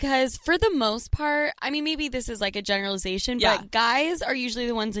this because for the most part, I mean, maybe this is like a generalization, Yeah. but guys are usually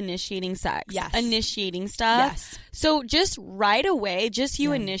the ones initiating sex. Yes. Initiating stuff. Yes. So just right away, just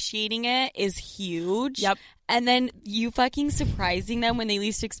you initiating it is huge. Yep. And then you fucking surprising them when they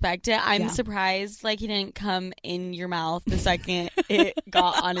least expect it. I'm Yeah. surprised like he didn't come in your mouth the second it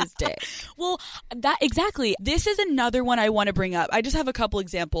got on his dick. Well, that exactly. This is another one I want to bring up. I just have a couple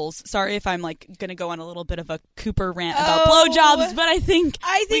examples. Sorry if I'm like going to go on a little bit of a Cooper rant about blowjobs, but I think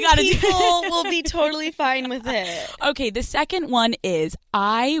we gotta people will be totally fine with it. Okay, the second one is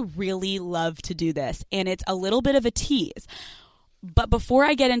I really love to do this, and it's a little bit of a tease. But before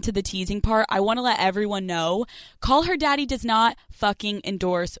I get into the teasing part, I want to let everyone know, Call Her Daddy does not fucking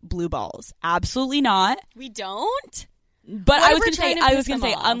endorse blue balls. Absolutely not. We don't? But What I if was we're going to say, trying to piss them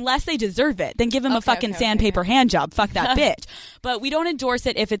off? unless they deserve it, then give them a Okay, fucking okay, sandpaper hand job. Fuck that bitch. But we don't endorse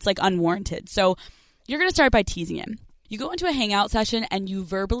it if it's like unwarranted. So you're going to start by teasing him. You go into a hangout session and you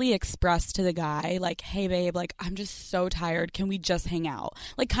verbally express to the guy, like, hey, babe, like, I'm just so tired. Can we just hang out?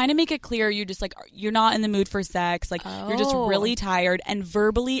 Like, kind of make it clear you're just like, you're not in the mood for sex. Like, you're just really tired, and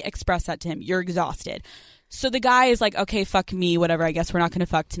verbally express that to him. You're exhausted. So the guy is like, okay, fuck me, whatever. I guess we're not going to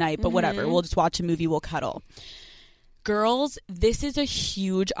fuck tonight, but whatever. We'll just watch a movie. We'll cuddle. Girls, this is a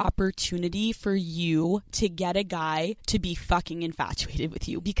huge opportunity for you to get a guy to be fucking infatuated with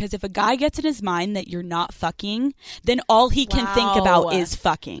you. Because if a guy gets in his mind that you're not fucking, then all he can think about is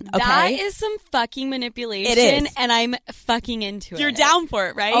fucking. Okay? That is some fucking manipulation. It is. And I'm fucking into it. You're down for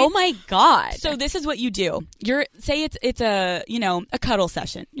it, right? Oh my God. So this is what you do. Say it's a, you know, a cuddle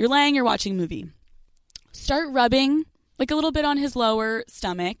session. You're laying, you're watching a movie. Start rubbing like a little bit on his lower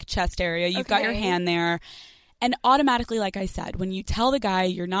stomach, chest area. You've got your hand there. And automatically, like I said, when you tell the guy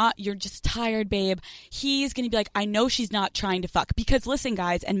you're just tired, babe, he's going to be like, I know she's not trying to fuck. Because listen,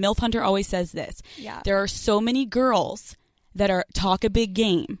 guys, and MILF Hunter always says this. Yeah. There are so many girls that talk a big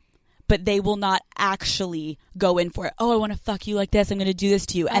game, but they will not actually go in for it. Oh, I want to fuck you like this. I'm going to do this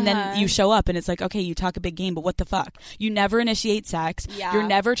to you. And then you show up and it's like, okay, you talk a big game, but what the fuck? You never initiate sex. Yeah. You're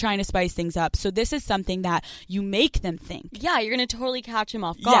never trying to spice things up. So this is something that you make them think. Yeah, you're going to totally catch him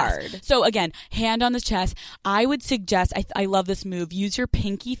off guard. Yes. So again, hand on the chest. I would suggest, I love this move, use your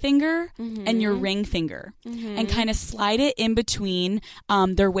pinky finger and your ring finger and kind of slide it in between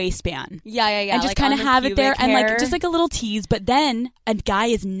their waistband. Yeah. And just like kind of on the have it there pubic and like hair. just like a little tease. But then a guy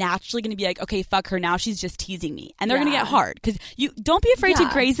is naturally going to be like, okay, fuck her. Now she's just teasing me. And they're going to get hard because you don't be afraid to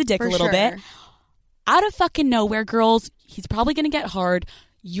graze the dick a little bit. Out of fucking nowhere, girls, he's probably going to get hard.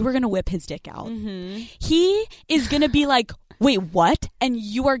 You are going to whip his dick out. He is going to be like, wait, what? And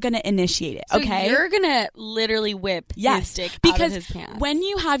you are going to initiate it, okay? So you're going to literally whip his dick because out of his pants. when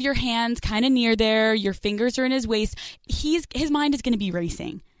you have your hands kind of near there, your fingers are in his waist, his mind is going to be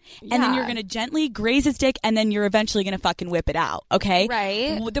racing. And then you're going to gently graze his dick, and then you're eventually going to fucking whip it out, okay?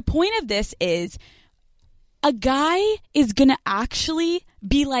 Right. The point of this is a guy is going to actually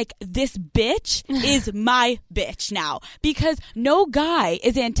be like, this bitch is my bitch now. Because no guy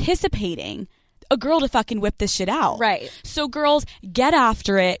is anticipating a girl to fucking whip this shit out. Right. So girls, get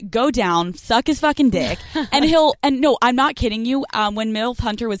after it, go down, suck his fucking dick, and no, I'm not kidding you. When MILF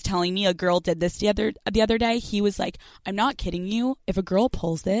Hunter was telling me a girl did this the other day, he was like, I'm not kidding you. If a girl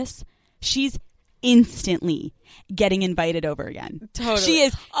pulls this, she's instantly getting invited over again. Totally. She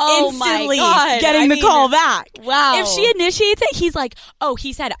is Oh my instantly God. getting the call back. Wow. If she initiates it, he's like, oh,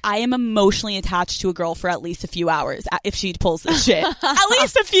 he said, I am emotionally attached to a girl for at least a few hours if she pulls this shit. At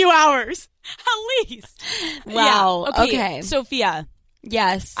least a few hours. At least. Wow. Yeah. Okay. Sophia,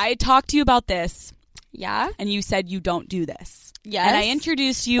 Yes. I talked to you about this, Yeah. and you said you don't do this. Yes. And I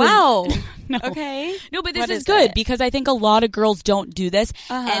introduced you. Wow. No. Okay. No, but this What is is good it? because I think a lot of girls don't do this.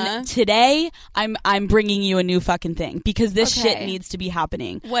 Uh-huh. And today I'm bringing you a new fucking thing because this shit Okay. needs to be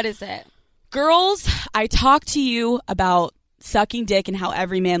happening. What is it? Girls, I talked to you about sucking dick and how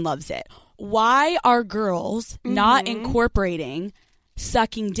every man loves it. Why are girls not incorporating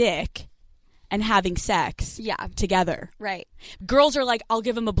sucking dick and having sex together? Right. Girls are like, I'll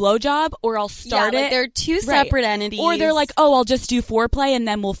give him a blowjob or I'll start like it. they're two Right. separate entities. Or they're like, oh, I'll just do foreplay and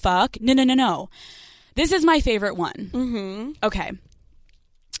then we'll fuck. No. This is my favorite one. Mm-hmm. Okay.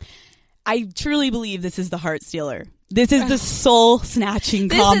 I truly believe this is the heart stealer. This is the soul snatching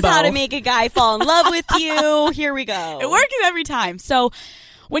combo. This is how to make a guy fall in love with you. Here we go. It works every time. So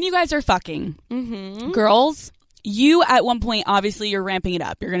when you guys are fucking, girls, you at one point, obviously, you're ramping it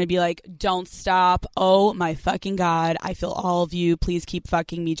up. You're going to be like, don't stop. Oh my fucking God. I feel all of you. Please keep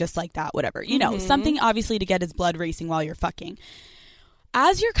fucking me just like that. Whatever. You know, something obviously to get his blood racing while you're fucking.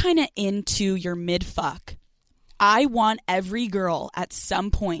 As you're kind of into your mid-fuck, I want every girl at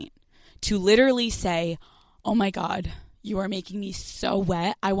some point to literally say, oh my God, you are making me so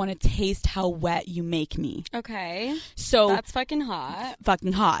wet. I want to taste how wet you make me. Okay. So that's fucking hot.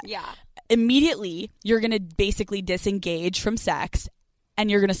 Fucking hot. Yeah. Immediately, you're going to basically disengage from sex and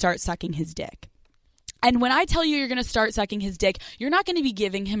you're going to start sucking his dick. And when I tell you you're going to start sucking his dick, you're not going to be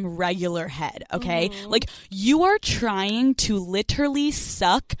giving him regular head, okay? Like, you are trying to literally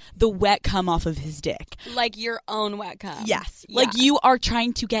suck the wet cum off of his dick. Like your own wet cum. Yes. Yeah. Like, you are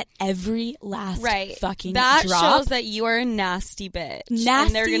trying to get every last fucking that drop. That shows that you are a nasty bitch. Nasty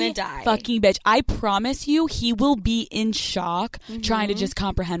and they're going to die. Fucking bitch. I promise you, he will be in shock trying to just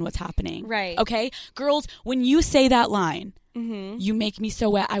comprehend what's happening. Right. Okay? Girls, when you say that line, you make me so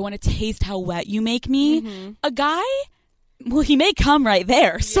wet, I want to taste how wet you make me. A guy, well, he may come right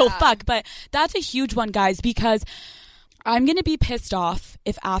there. So fuck. But that's a huge one, guys, because I'm going to be pissed off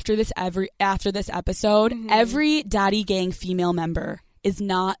if after this episode, every Daddy Gang female member is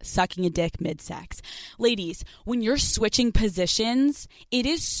not sucking a dick mid-sex. Ladies, when you're switching positions, it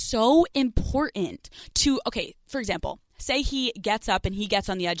is so important to, okay, for example, say he gets up and he gets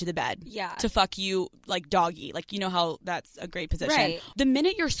on the edge of the bed to fuck you like doggy. Like, you know how that's a great position. Right. The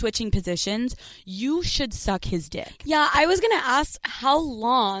minute you're switching positions, you should suck his dick. Yeah, I was going to ask, how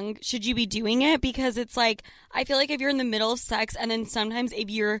long should you be doing it? Because it's like, I feel like if you're in the middle of sex and then sometimes if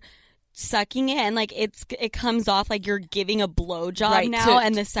you're sucking it and like it comes off like you're giving a blowjob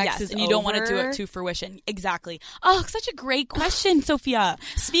and the sex is and you over. don't want to do it to fruition. Exactly. Oh, such a great question, Sophia.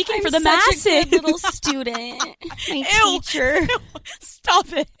 Speaking I'm for the such masses. a good little student. My teacher.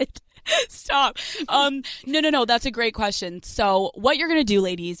 Stop it. Stop. No. That's a great question. So what you're going to do,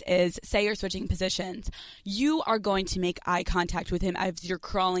 ladies, is say you're switching positions. You are going to make eye contact with him as you're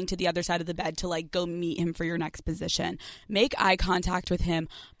crawling to the other side of the bed to like go meet him for your next position. Make eye contact with him.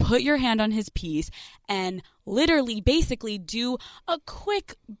 Put your hand on his piece and literally basically do a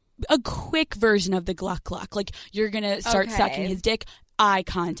quick version of the gluck gluck. Like you're going to start sucking his dick. Eye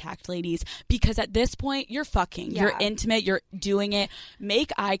contact, ladies, because at this point you're fucking, you're intimate, you're doing it.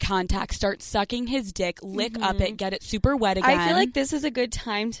 Make eye contact, start sucking his dick, lick up it, get it super wet again. I feel like this is a good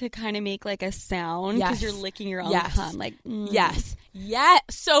time to kind of make like a sound because you're licking your own cum. Like, yes,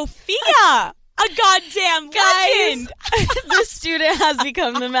 Sophia, a goddamn legend. The student has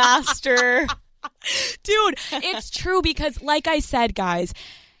become the master. Dude, it's true because, like I said, guys,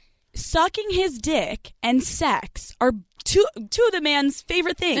 sucking his dick and sex are two of the man's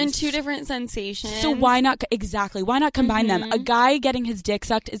favorite things. And two different sensations. So why not combine them? A guy getting his dick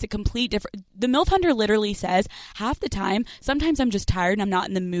sucked is a complete different. The MILF Hunter literally says half the time, sometimes I'm just tired and I'm not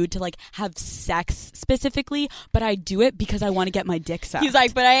in the mood to like have sex specifically, but I do it because I want to get my dick sucked. He's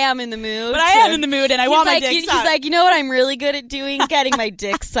like, but I am in the mood. But I am in the mood and I want my dick sucked. He's like, you know what I'm really good at doing? Getting my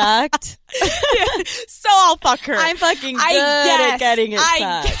dick sucked. So I'll fuck her. I'm fucking good at getting it sucked.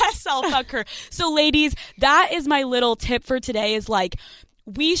 I guess I'll fuck her. So ladies, that is my little tip for today is like,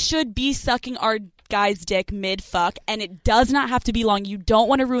 we should be sucking our guy's dick mid-fuck, and it does not have to be long. You don't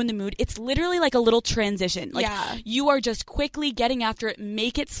want to ruin the mood. It's literally like a little transition. Like, you are just quickly getting after it,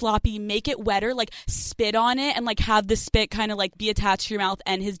 make it sloppy, make it wetter, like spit on it, and like have the spit kind of like be attached to your mouth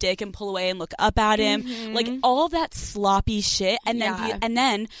and his dick and pull away and look up at him. Like all that sloppy shit, and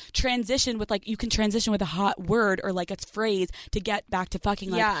then transition with like, you can transition with a hot word or like a phrase to get back to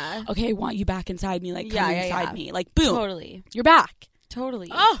fucking like, okay, I want you back inside me, like come inside me. Like boom. Totally. You're back. Totally.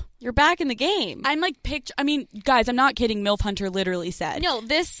 Oh, you're back in the game. I'm like guys, I'm not kidding. MILF Hunter literally said. No,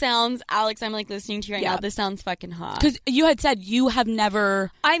 this sounds, Alex, I'm like listening to you right now. This sounds fucking hot. Because you had said you have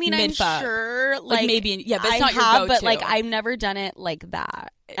never. I mean, mid-fuck. I'm sure. Like maybe, but it's not I your have, go-to. but like I've never done it like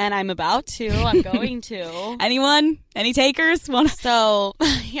that. And I'm about to. I'm going to. Anyone? Any takers? So,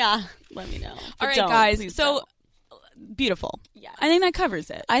 yeah, let me know. All right, guys. So, beautiful. Yeah. I think that covers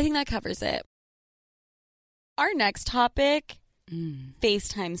it. Our next topic,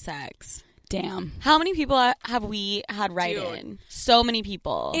 FaceTime sex. Damn. How many people have we had write in? So many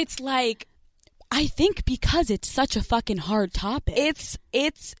people. It's like, I think because it's such a fucking hard topic.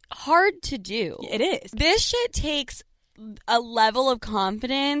 It's hard to do. It is. This shit takes a level of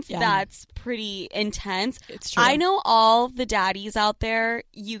confidence that's pretty intense. It's true. I know all the daddies out there,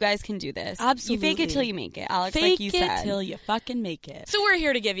 you guys can do this. Absolutely. You fake it till you make it, Alex, fake like you said. Fake it till you fucking make it. So we're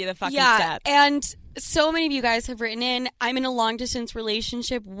here to give you the fucking steps. And so many of you guys have written in, I'm in a long distance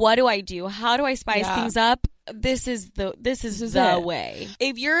relationship. What do I do? How do I spice things up? This is the way.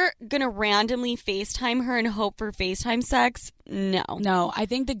 If you're going to randomly FaceTime her and hope for FaceTime sex, no. No, I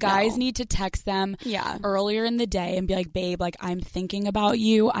think the guys need to text them earlier in the day and be like, babe, like, I'm thinking about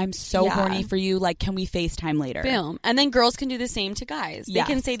you. I'm so horny for you. Like, can we FaceTime later? Boom. And then girls can do the same to guys. They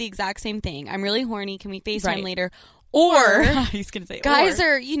can say the exact same thing. I'm really horny. Can we FaceTime later? Or he's gonna say guys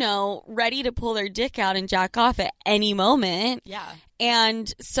are, ready to pull their dick out and jack off at any moment. Yeah.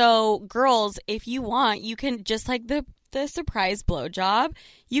 And so girls, if you want, you can just like the surprise blowjob,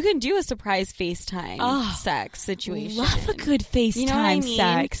 you can do a surprise FaceTime sex situation. Love a good FaceTime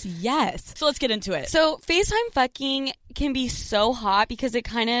sex. Yes. So let's get into it. So FaceTime fucking can be so hot because it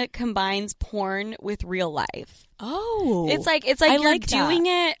kind of combines porn with real life. Oh. It's like you're doing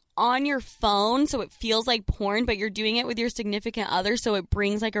it on your phone, so it feels like porn, but you're doing it with your significant other, so it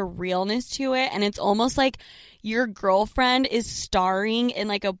brings like a realness to it, and it's almost like your girlfriend is starring in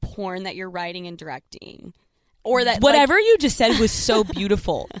like a porn that you're writing and directing. Or that whatever you just said was so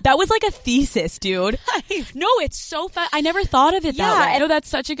beautiful. That was like a thesis, dude. No, it's so fun. I never thought of it that way. No, that's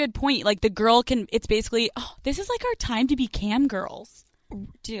such a good point. Like the girl it's basically, this is like our time to be cam girls.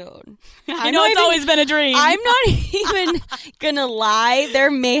 Dude, I know it's always been a dream. I'm not even gonna lie.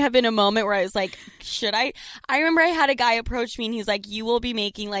 There may have been a moment where I was like, should I? I remember I had a guy approach me and he's like, you will be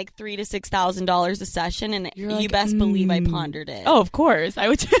making like $3,000 to $6,000 a session, and you best believe I pondered it. Oh, of course. I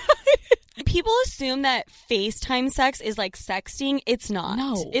would. People assume that FaceTime sex is like sexting. It's not.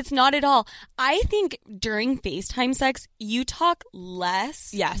 No. It's not at all. I think during FaceTime sex, you talk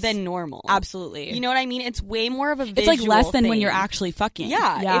less than normal. Absolutely. You know what I mean? It's way more of a visual It's like less than thing. when you're actually fucking.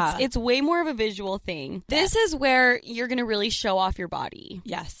 Yeah. It's way more of a visual thing. This is where you're going to really show off your body.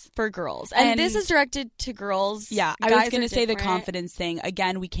 Yes. For girls. And this is directed to girls. Yeah. I was going to say the confidence thing.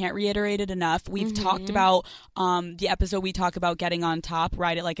 Again, we can't reiterate it enough. We've talked about the episode we talk about getting on top,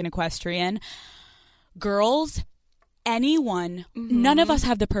 ride it like an equestrian. Girls, anyone, none of us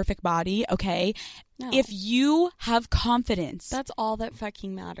have the perfect body, okay? No. If you have confidence, that's all that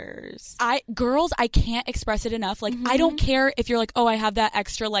fucking matters. Girls, I can't express it enough. Like, I don't care if you're like, oh, I have that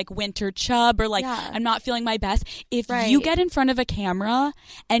extra like winter chub, or like I'm not feeling my best. If you get in front of a camera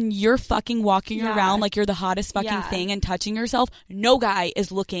and you're fucking walking around like you're the hottest fucking thing and touching yourself, no guy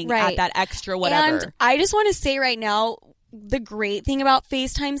is looking at that extra whatever. And I just want to say right now, the great thing about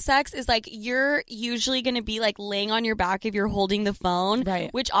FaceTime sex is like you're usually going to be like laying on your back if you're holding the phone,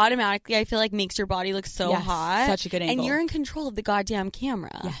 which automatically I feel like makes your body look so hot. Such a good angle. And you're in control of the goddamn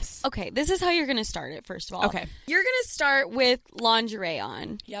camera. Yes. Okay, this is how you're going to start it, first of all. Okay. You're going to start with lingerie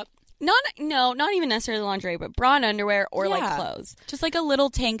on. Yep. Not even necessarily lingerie, but bra and underwear or like clothes. Just like a little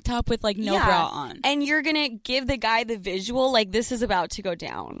tank top with like no bra on. And you're going to give the guy the visual like this is about to go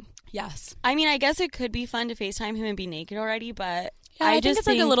down. Yes. I mean, I guess it could be fun to FaceTime him and be naked already, but I just think it's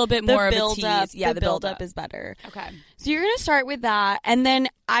like a little bit more of a tease. Yeah, the build-up is better. Okay. So you're going to start with that, and then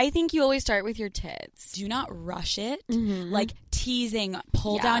I think you always start with your tits. Do not rush it. Like teasing,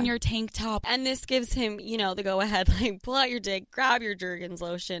 pull down your tank top. And this gives him, the go-ahead, like pull out your dick, grab your Jergens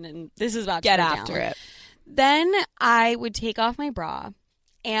lotion, and this is about to get go after down. it. Then I would take off my bra.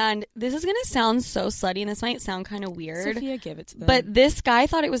 And this is going to sound so slutty, and this might sound kind of weird. Sophia, give it to them. But this guy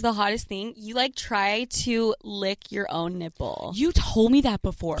thought it was the hottest thing. You, like, try to lick your own nipple. You told me that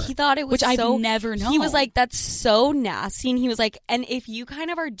before. He thought it was which I've never known. He was like, that's so nasty. And he was like, and if you kind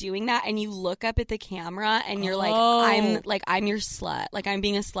of are doing that and you look up at the camera and you're like, I'm your slut. Like, I'm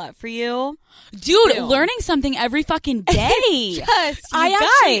being a slut for you. Dude, learning something every fucking day.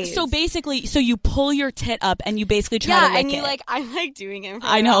 So basically, you pull your tit up and you basically try to lick and you it. like, I'm like doing it.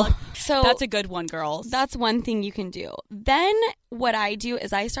 I know. So that's a good one, girls. That's one thing you can do. Then what I do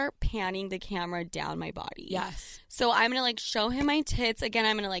is I start panning the camera down my body. Yes. So I'm going to like show him my tits. Again,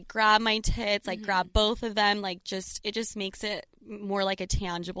 I'm going to like grab my tits, like grab both of them. Like it just makes it more like a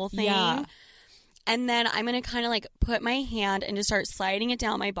tangible thing. Yeah. And then I'm going to kind of like put my hand and just start sliding it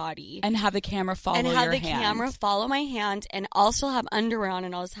down my body. And have the camera follow your hand. And have the camera follow my hand. And I'll still have underwear on,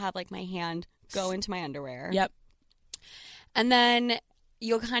 and I'll just have like my hand go into my underwear. Yep. And then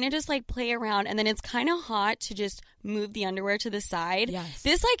you'll kind of just like play around, and then it's kind of hot to just move the underwear to the side. Yes.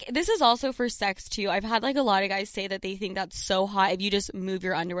 This is also for sex too. I've had like a lot of guys say that they think that's so hot if you just move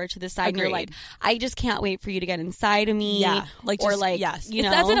your underwear to the side. Agreed. And you're like, I just can't wait for you to get inside of me. Yeah. Yes.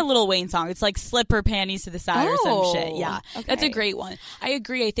 That's in a Lil Wayne song. It's like slip her panties to the side or some shit. Yeah. Okay. That's a great one. I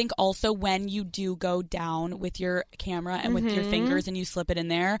agree. I think also when you do go down with your camera and with your fingers and you slip it in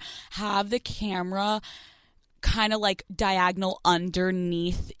there, have the camera kind of like diagonal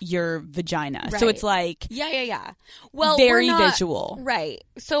underneath your vagina. Right. So it's like Yeah. Well, very we're not, visual. Right.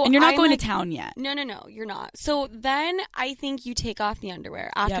 So And you're not I'm going like, to town yet. No, you're not. So then I think you take off the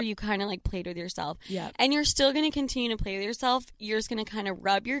underwear after Yep. you kind of like played with yourself. Yep. And you're still going to continue to play with yourself. You're just going to kind of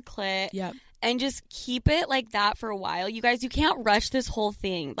rub your clit. Yep. And just keep it like that for a while. You guys, you can't rush this whole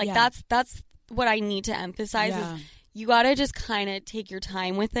thing. Like Yeah. that's what I need to emphasize Yeah. is you got to just kind of take your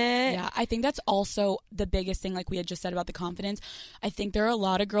time with it. Yeah, I think that's also the biggest thing, like we had just said about the confidence. I think there are a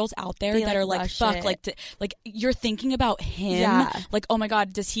lot of girls out there They, that are like, rush fuck, it. like you're thinking about him. Yeah. Like, oh my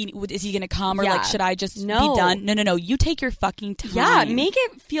God, is he going to come? Or Yeah. like, should I just No. be done? No. You take your fucking time. Yeah, make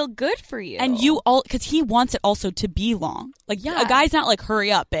it feel good for you. And you all, because he wants it also to be long. Like, Yeah. a guy's not like, hurry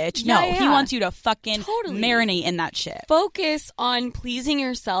up, bitch. Yeah, No, yeah. he wants you to fucking Totally. marinate in that shit. focus on pleasing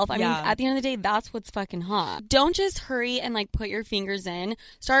yourself. I mean, Yeah. at the end of the day, that's what's fucking hot. Don't just hurry and like put your fingers in.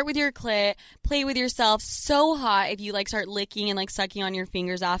 Start with your clit, play with yourself. So hot if you like start licking and like sucking on your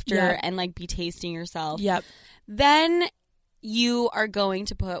fingers after Yep. and like be tasting yourself. Yep. Then you are going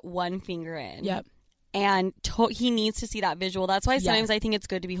to put one finger in. Yep. And he needs to see that visual. That's why sometimes I think it's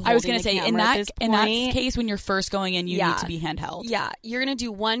good to be holding I was going the to say, in camera at that this in that point. case, when you're first going in, you Yeah. need to be handheld. Yeah, you're going to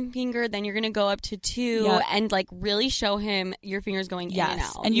do one finger, then you're going to go up to two Yep. and like really show him your fingers going in and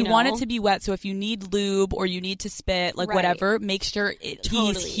Yes, out. and you want know? it to be wet. So if you need lube or you need to spit, like Right. whatever, make sure he's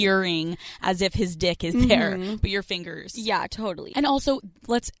Totally. hearing as if his dick is there, but your fingers. Yeah, totally. And also,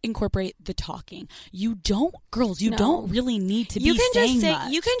 let's incorporate the talking. You don't really need to you be can saying just say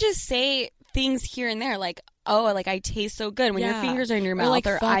much. you can just say things here and there like, oh, like I taste so good when your Yeah. fingers are in your Or mouth, like,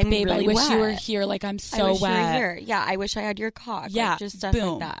 or fuck, I'm babe, really I wish wet. you were here. Like, I'm so I wish wet. you were here. Yeah, I wish I had your cock. Yeah, like, just stuff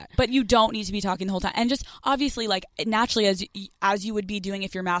boom. like that. But you don't need to be talking the whole time. And just obviously, like naturally, as you would be doing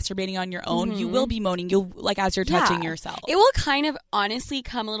if you're masturbating on your own, you will be moaning. You'll like as you're touching Yeah. yourself. It will kind of honestly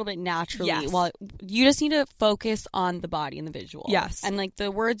come a little bit naturally. Yes. While you just need to focus on the body and the visual. Yes. And like the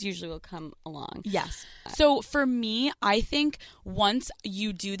words usually will come along. Yes. So for me, I think once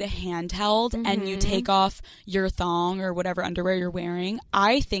you do the handheld and you take off your thong or whatever underwear you're wearing,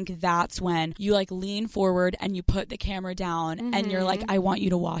 I think that's when you like lean forward and you put the camera down and you're like, I want you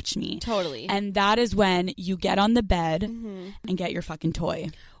to watch me. Totally. And that is when you get on the bed and get your fucking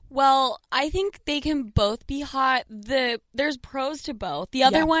toy. Well, I think they can both be hot. There's pros to both. The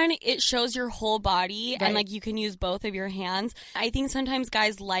other Yeah. one, it shows your whole body Right. and like you can use both of your hands. I think sometimes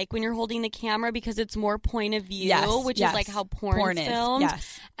guys like when you're holding the camera because it's more point of view, Yes, which yes. is like how porn is is, filmed.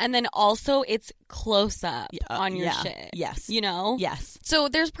 yes. And then also it's close up on your yeah, shit. yes. You know? Yes. So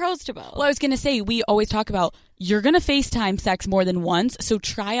there's pros to both. Well, I was going to say, we always talk about you're going to FaceTime sex more than once, so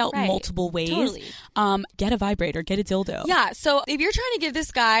try out Right. multiple ways. Totally. Get a vibrator, get a dildo. Yeah, so if you're trying to give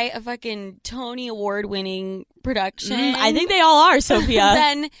this guy a fucking Tony Award winning production, I think they all are, Sophia.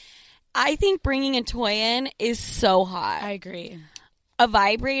 then I think bringing a toy in is so hot. I agree. A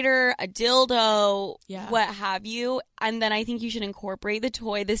vibrator, a dildo, Yeah. what have you. And then I think you should incorporate the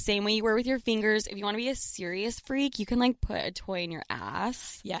toy the same way you were with your fingers. If you want to be a serious freak, you can like put a toy in your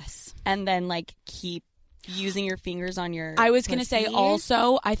ass Yes. and then like keep using your fingers on your I was going to say pussy.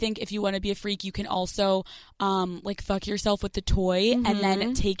 also, I think if you want to be a freak, you can also like fuck yourself with the toy and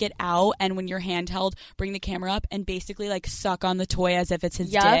then take it out. And when you're handheld, bring the camera up and basically like suck on the toy as if it's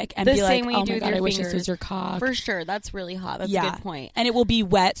his Yep, dick and the be like, same way you oh do my with God, your I wish this fingers. was your cock. For sure. That's really hot. That's a good point. And it will be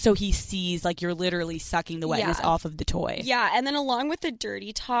wet so he sees like you're literally sucking the wetness Yeah. off of the toy. Yeah, and then along with the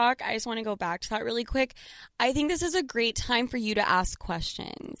dirty talk, I just want to go back to that really quick. I think this is a great time for you to ask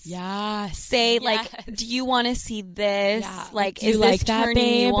questions. Yes. Say like, Yes. do you want to see this? Yeah. Like, Do you is like this that, turning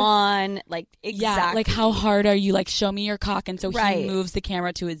you babe? on? Like, exactly. Yeah, like how hard are you? Like, show me your cock, and so Right. he moves the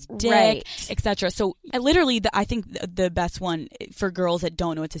camera to his dick, Right. etc. So, literally, I think the best one for girls that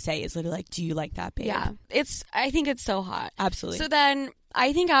don't know what to say is literally like, "Do you like that, babe?" Yeah, I think it's so hot. Absolutely. So then,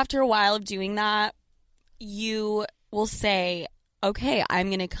 I think after a while of doing that, you will say, "Okay, I'm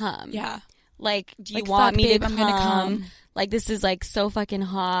gonna come." yeah, Like, do you Like, want fuck, me babe, to I'm come? gonna come. Like, this is like so fucking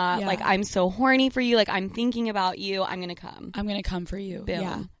hot. Yeah. Like, I'm so horny for you. Like, I'm thinking about you. I'm gonna come. I'm gonna come for you. Boom.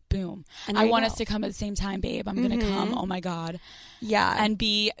 Yeah, boom. And I there you want go. us to come at the same time, babe. I'm gonna come. Oh my God. Yeah. And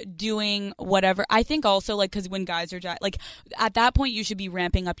be doing whatever. I think also like because when guys are like at that point you should be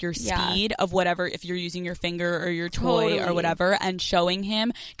ramping up your Yeah. speed of whatever, if you're using your finger or your toy or Totally. whatever, and showing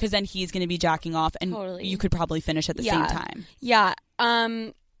him, because then he's going to be jacking off and Totally. you could probably finish at the Yeah. same time. Yeah.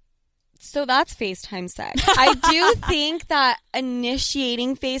 So that's FaceTime sex. I do think that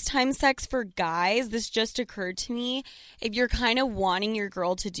initiating FaceTime sex for guys, this just occurred to me, if you're kind of wanting your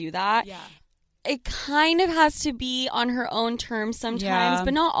girl to do that, Yeah. it kind of has to be on her own terms sometimes,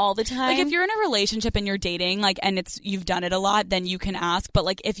 but not all the time. Like, if you're in a relationship and you're dating, like, and you've done it a lot, then you can ask. But,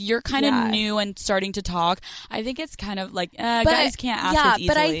 like, if you're kind of new and starting to talk, I think it's kind of like, guys can't ask as easily.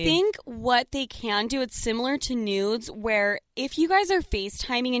 But I think what they can do, it's similar to nudes, where if you guys are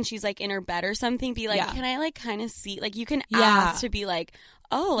FaceTiming and she's, like, in her bed or something, be like, can I, like, kind of see? Like, you can ask to be like,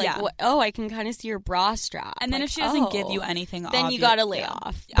 oh, like, I can kind of see your bra strap. And then like, if she doesn't give you anything, then you got to lay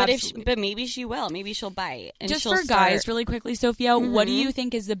off. But maybe she will. Maybe she'll bite. And just for guys, really quickly, Sophia, what do you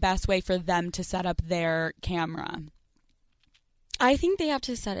think is the best way for them to set up their camera? I think they have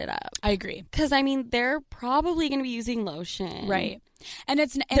to set it up. I agree. Because, I mean, they're probably going to be using lotion. Right. And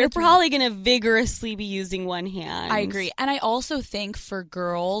they're probably going to vigorously be using one hand. I agree. And I also think for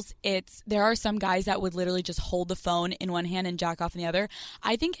girls, there are some guys that would literally just hold the phone in one hand and jack off in the other.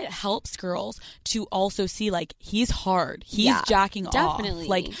 I think it helps girls to also see, like, he's hard. He's jacking off. Definitely.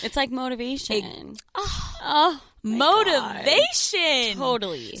 Like, it's like motivation. Motivation.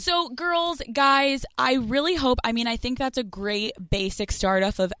 Totally. So, girls, guys, I really hope, I think that's a great basic start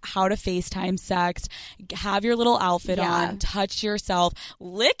off of how to FaceTime sex. Have your little outfit on, touch yourself,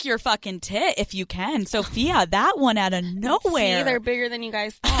 lick your fucking tit if you can. Sophia, that one out of nowhere. See, they're bigger than you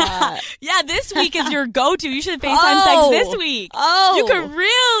guys thought. Yeah, this week is your go-to. You should FaceTime sex this week. Oh. You could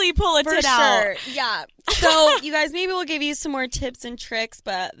really pull a tit out. Yeah. So, you guys, maybe we'll give you some more tips and tricks,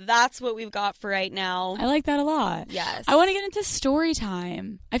 but that's what we've got for right now. I like that a lot. Yes. I want to get into story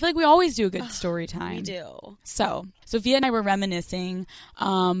time. I feel like we always do a good story time. We do. So, Sophia and I were reminiscing,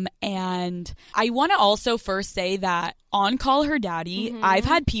 and I want to also first say that on Call Her Daddy, I've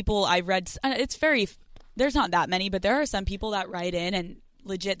had people, I've read, there's not that many, but there are some people that write in and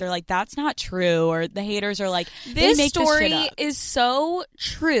legit, they're like, that's not true, or the haters are like, this story is so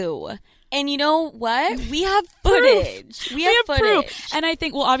true. And you know what? We have footage. We have footage. Proof. And I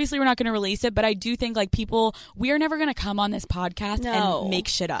think, well, obviously we're not going to release it, but I do think, like, people, we are never going to come on this podcast and make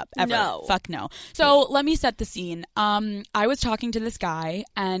shit up. Ever. No. Fuck no. So let me set the scene. I was talking to this guy,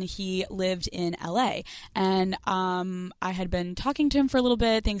 and he lived in LA. And I had been talking to him for a little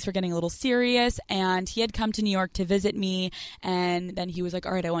bit. Things were getting a little serious. And he had come to New York to visit me. And then he was like,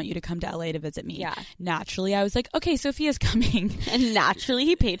 all right, I want you to come to LA to visit me. Yeah. Naturally, I was like, okay, Sophia's coming. And naturally,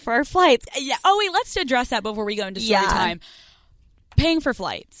 he paid for our flights. Yeah. Oh, wait, let's address that before we go into story time. Paying for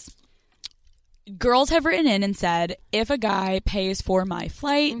flights. Girls have written in and said, if a guy pays for my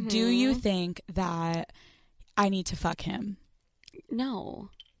flight, do you think that I need to fuck him? No.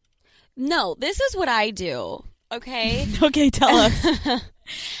 No, this is what I do. Okay? Okay, tell us.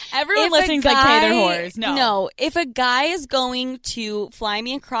 Everyone listening's like, hey, they're whores. No. If a guy is going to fly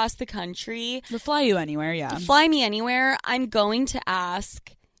me across the country. Or fly you anywhere, yeah. Fly me anywhere, I'm going to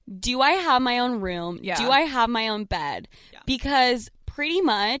ask, do I have my own room? Yeah. Do I have my own bed? Yeah. Because pretty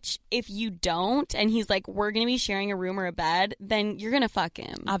much, if you don't, and he's like, we're going to be sharing a room or a bed, then you're going to fuck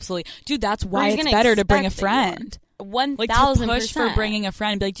him. Absolutely. Dude, that's why it's better to bring a friend. 1,000%. Like, to push for bringing a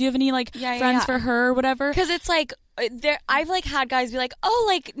friend. Be like, do you have any, like, friends for her or whatever? Because it's like, I've, like, had guys be like, oh,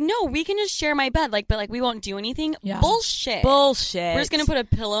 like, no, we can just share my bed, like, but, like, we won't do anything. Yeah. Bullshit. We're just going to put a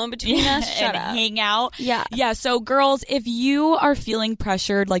pillow in between us. Shut up. Hang out. Yeah. Yeah, so, girls, if you are feeling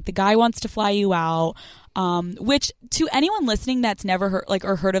pressured, like, the guy wants to fly you out, which to anyone listening that's never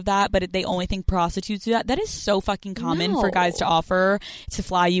heard of that, but they only think prostitutes do that, that is so fucking common for guys to offer to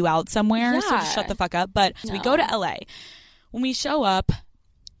fly you out somewhere. So just shut the fuck up. But so we go to LA. When we show up,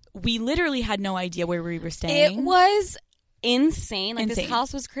 we literally had no idea where we were staying. It was insane. Like, this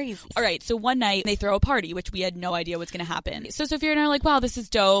house was crazy. All right, so one night they throw a party, which we had no idea what's going to happen. So Sophia and I are like, wow, this is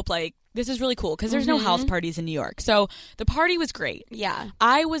dope. Like, this is really cool because there's no house parties in New York. So the party was great. Yeah.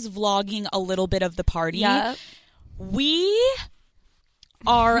 I was vlogging a little bit of the party. Yeah. We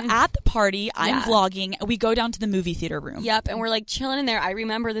are at the party. I'm vlogging. We go down to the movie theater room. Yep, and we're like chilling in there. I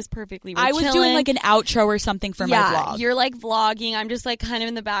remember this perfectly. I was doing like an outro or something for my vlog. You're like vlogging. I'm just like kind of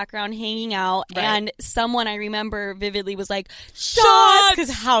in the background hanging out. Right. And someone I remember vividly was like, shots!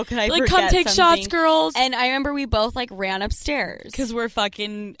 Because how could I forget come take something? Shots, girls. And I remember we both like ran upstairs. Because we're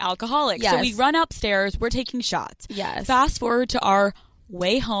fucking alcoholics. Yes. So we run upstairs. We're taking shots. Yes. Fast forward to our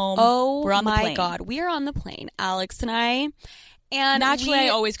way home. Oh, we're on the plane. my God. We are on the plane. Alex and I. And naturally, I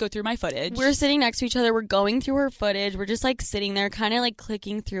always go through my footage. We're sitting next to each other. We're going through her footage. We're just like sitting there, kind of like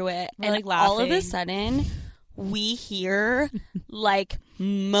clicking through it. We're and like laughing. All of a sudden, we hear like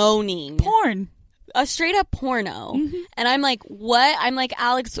moaning. Porn. A straight up porno. And I'm like, what? I'm like,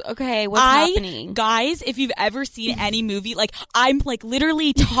 Alex, okay, what's happening? Guys, if you've ever seen any movie, like, I'm like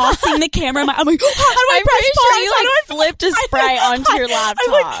literally tossing the camera. I'm like, how do I press pause? Sure you like flipped a Sprite onto your laptop.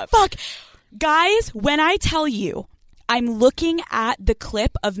 I'm like, fuck. Guys, when I tell you, I'm looking at the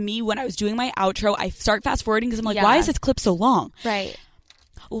clip of me when I was doing my outro. I start fast forwarding because I'm like, Yeah. why is this clip so long? Right.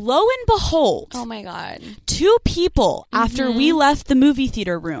 Lo and behold, Oh my God. 2 people after we left the movie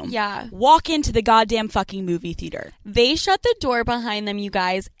theater room Yeah. walk into the goddamn fucking movie theater. They shut the door behind them, you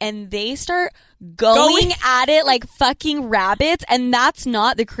guys, and they start going at it like fucking rabbits. And that's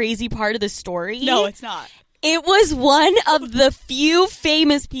not the crazy part of the story. No, it's not. It was one of the few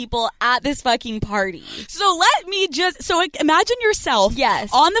famous people at this fucking party. So let me just, imagine yourself Yes.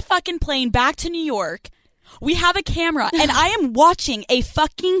 on the fucking plane back to New York. We have a camera and I am watching a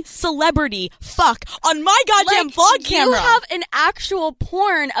fucking celebrity fuck on my goddamn vlog camera. You have an actual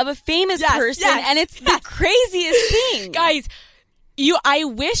porn of a famous person and it's the craziest thing. Guys, I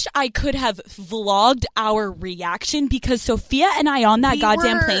wish I could have vlogged our reaction because Sophia and I on that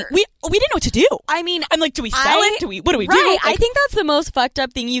goddamn plane, we didn't know what to do. I mean, I'm like, do we sell it? What do we do? Right. Like, I think that's the most fucked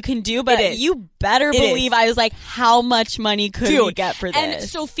up thing you can do, but It is. you better believe I was like, how much money could we get for this? And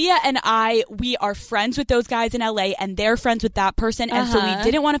Sophia and I, we are friends with those guys in LA and they're friends with that person. And so we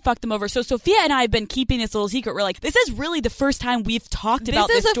didn't want to fuck them over. So Sophia and I have been keeping this little secret. We're like, this is really the first time we've talked about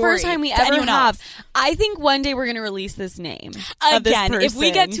this story. This is the first time we to ever anyone have. else. I think one day we're going to release this name. Again, of this if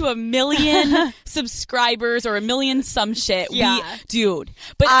we get person. to 1 million subscribers or 1 million some shit, dude.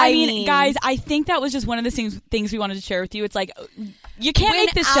 But I mean, guys, I think that was just one of the things we wanted to share with you. It's like, you can't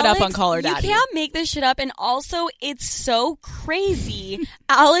make this shit up on Call Her Daddy. You can't make this shit up. And also, it's so crazy,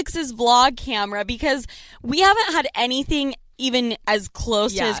 Alex's vlog camera, because we haven't had anything even as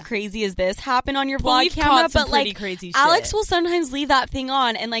close to as crazy as this happen on your vlog we've camera. caught some But pretty like, crazy shit. Alex will sometimes leave that thing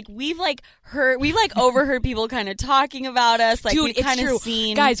on, and like we've overheard people kind of talking about us. Like, dude, we've it's kind true. of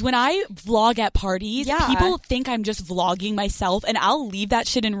seen. Guys, when I vlog at parties, Yeah. people think I'm just vlogging myself, and I'll leave that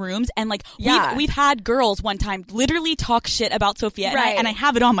shit in rooms. And like, Yeah. we've had girls one time literally talk shit about Sophia, Right. and I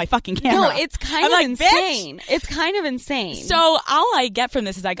have it on my fucking camera. No, it's kind I'm of like, insane. "Bitch." It's kind of insane. So all I get from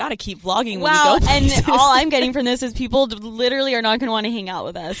this is I gotta keep vlogging when wow, we go and places. all I'm getting from this is people literally are not going to want to hang out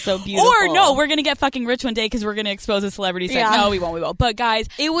with us. So beautiful. Or no, we're gonna get fucking rich one day because we're gonna expose a celebrity. Like, Yeah. no, we won't. But guys,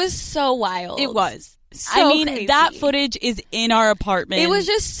 it was so wild. it was. So I mean, crazy. that footage is in our apartment. It was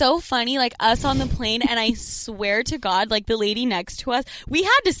just so funny, like us on the plane, and I swear to God, like the lady next to us, we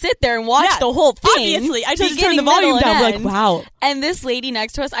had to sit there and watch the whole thing. Obviously, I just turned beginning, the volume middle, down. and Like, end. wow. And this lady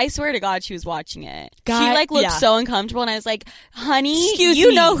next to us, I swear to God, she was watching it. God, she like looked yeah. so uncomfortable, and I was like, "Honey, Excuse you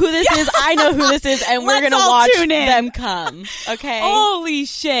me. know who this is. I know who this is, and we're Let's gonna all watch tune in. them come." Okay. Holy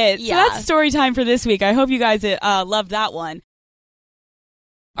shit. Yeah. So that's story time for this week. I hope you guys loved that one.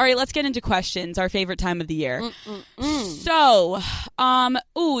 All right, let's get into questions, our favorite time of the year. So,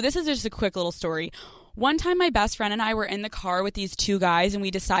 this is just a quick little story. One time my best friend and I were in the car with these 2 guys and we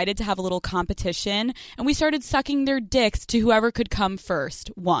decided to have a little competition and we started sucking their dicks to whoever could come first.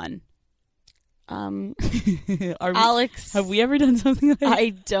 One. Alex, Have we ever done something like that? I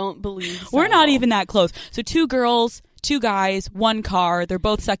don't believe so. We're not even that close. So 2 girls, 2 guys, 1 car. They're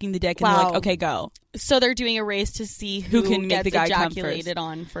both sucking the dick and they're like, okay, go. So they're doing a race to see who can make gets the guy come ejaculated first.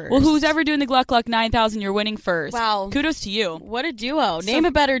 on first. Well, who's ever doing the Gluck Gluck 9000, you're winning first. Wow. Kudos to you. What a duo. Name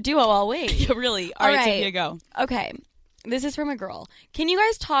a better duo. I'll wait. Yeah, really. All right, Sophia, go. Okay. This is from a girl. Can you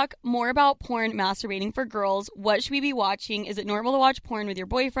guys talk more about porn masturbating for girls? What should we be watching? Is it normal to watch porn with your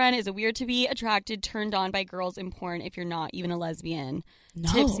boyfriend? Is it weird to be attracted, turned on by girls in porn if you're not even a lesbian?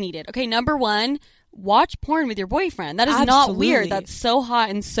 No. Tips needed. Okay, number 1, watch porn with your boyfriend. That is not Absolutely. weird. That's so hot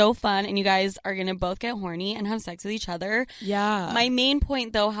and so fun, and you guys are going to both get horny and have sex with each other. Yeah. My main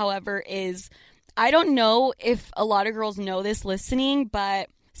point, though, however, is I don't know if a lot of girls know this listening, but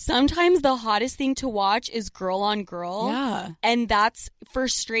sometimes the hottest thing to watch is girl on girl. Yeah. And that's for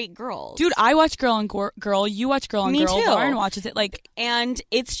straight girls. Dude, I watch Girl on Girl. You watch Girl on Me Girl. too. Lauren watches it. Like, and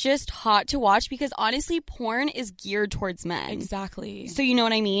it's just hot to watch because honestly, porn is geared towards men. exactly. So you know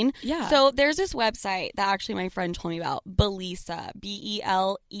what I mean? Yeah. So there's this website that actually my friend told me about, Beleesa,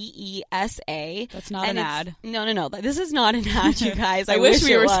 Beleesa. That's not an ad. No. This is not an ad, you guys. I I wish wish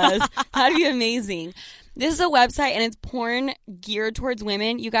we it were. was. That'd be amazing. This is a website and it's porn geared towards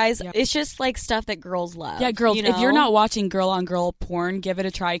women. You guys, It's just like stuff that girls love. Yeah, girls, you if you're know? not watching Girl on Girl porn, give it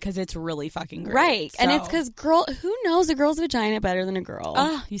a try because it's really fucking great. Right. And it's So- because who knows a girl's vagina better than a girl?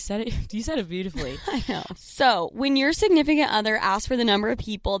 Ah, you said it. You said it beautifully. I know. So, when your significant other asks for the number of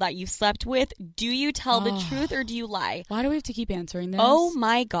people that you've slept with, do you tell the truth or do you lie? Why do we have to keep answering this? Oh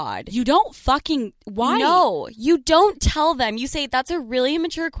my God. You don't fucking... Why? No, you don't tell them. You say, that's a really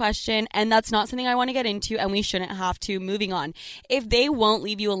immature question and that's not something I want to get into and we shouldn't have to. Moving on. If they won't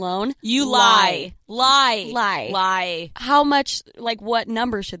leave you alone, You lie. Lie. Lie. How much, like what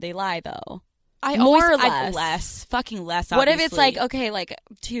number should they lie though? More or less. Fucking less, What obviously. if it's like, okay, like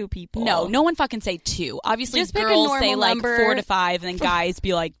 2 people? No one fucking say 2. Obviously, Just pick a girls normal say like number. 4 to 5, and then guys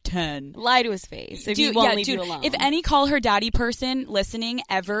be like 10. Lie to his face if you won't leave you alone. If any Call Her Daddy person listening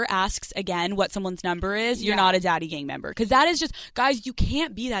ever asks again what someone's number is, you're not a Daddy Gang member. Because that is just, guys, you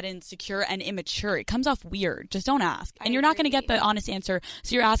can't be that insecure and immature. It comes off weird. Just don't ask. And you're not going to get the honest answer,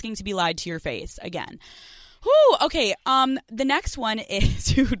 so you're asking to be lied to your face again. Whew, okay, the next one is,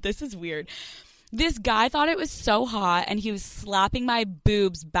 dude, this is weird. This guy thought it was so hot, and he was slapping my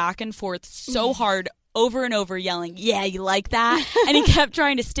boobs back and forth so hard over and over, yelling, yeah, you like that? And he kept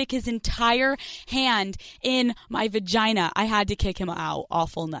trying to stick his entire hand in my vagina. I had to kick him out.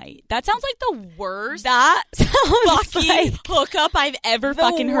 Awful night. That sounds like the worst that sounds fucking like hookup I've ever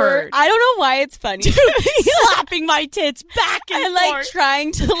fucking heard. I don't know why it's funny. Slapping my tits back and like forth.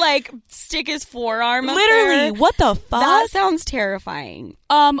 trying to like stick his forearm up Literally, there. what the fuck? That sounds terrifying.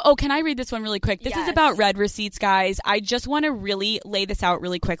 Oh, can I read this one really quick? This is Yes. about red receipts, guys. I just want to really lay this out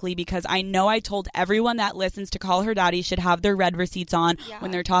really quickly because I know I told everyone that listens to Call Her Daddy should have their red receipts on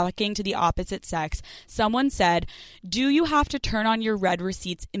when they're talking to the opposite sex. Someone said, do you have to turn on your red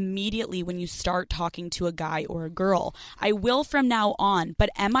receipts immediately when you start talking to a guy or a girl? I will from now on, but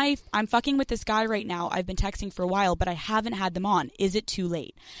I'm fucking with this guy right now. I've been texting for a while, but I haven't had them on. Is it too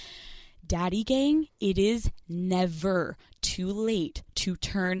late? Daddy Gang, it is never too late to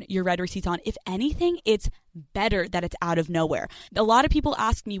turn your red receipts on. If anything, it's better that it's out of nowhere. A lot of people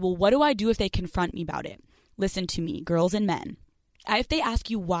ask me, well, what do I do if they confront me about it? Listen to me, girls and men. If they ask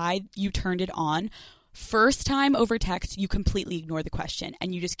you why you turned it on, first time over text, you completely ignore the question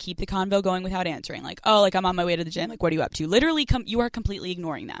and you just keep the convo going without answering. Like, oh, like I'm on my way to the gym. Like, what are you up to? Literally, you are completely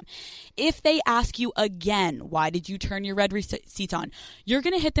ignoring them. If they ask you again, why did you turn your red receipts on? You're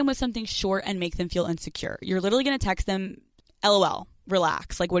going to hit them with something short and make them feel insecure. You're literally going to text them, LOL,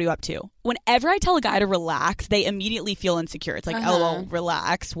 relax. Like, what are you up to? Whenever I tell a guy to relax, they immediately feel insecure. It's like, LOL,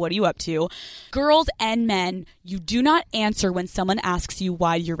 relax. What are you up to? Girls and men, you do not answer when someone asks you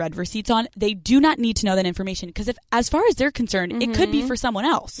why your red receipt's on. They do not need to know that information because if, as far as they're concerned, it could be for someone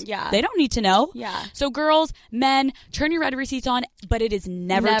else. Yeah. They don't need to know. Yeah. So girls, men, turn your red receipts on, but it is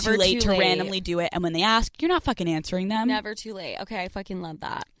never too late to randomly do it. And when they ask, you're not fucking answering them. Never too late. Okay, I fucking love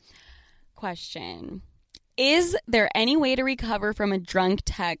that. Question. Is there any way to recover from a drunk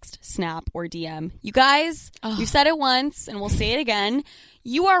text, snap, or DM? You guys, you've said it once, and we'll say it again.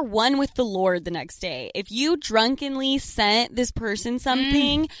 You are one with the Lord the next day. If you drunkenly sent this person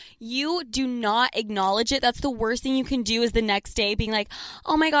something, you do not acknowledge it. That's the worst thing you can do is the next day being like,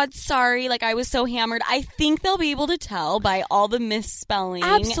 oh my God, sorry. Like, I was so hammered. I think they'll be able to tell by all the misspelling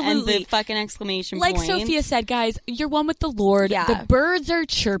and the fucking exclamation like points. Sophia said, guys, you're one with the Lord. Yeah. The birds are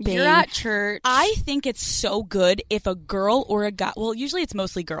chirping. You're at church. I think it's so good if a girl or a guy, well, usually it's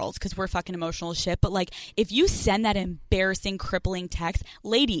mostly girls because we're fucking emotional as shit, but like if you send that embarrassing, crippling text,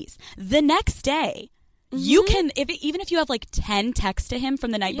 ladies, the next day, you can, even if you have like 10 texts to him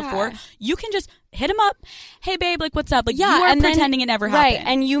from the night before, you can just hit him up. Hey, babe, like, what's up? Like, you are pretending it never happened. Right,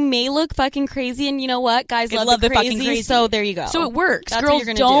 and you may look fucking crazy, and you know what? Guys love the fucking crazy, so there you go. So it works. That's Girls what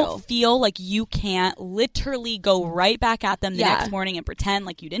you're don't feel like you can't literally go right back at them the next morning and pretend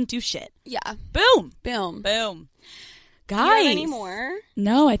like you didn't do shit. Yeah. Boom. Boom. Boom. Do Guys. you have any more?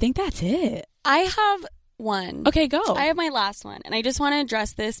 No, I think that's it. I have one. Okay, go. I have my last one, and I just want to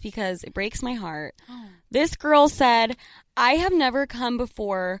address this because it breaks my heart. This girl said, I have never come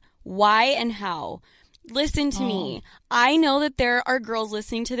before. Why and how? Listen to me. I know that there are girls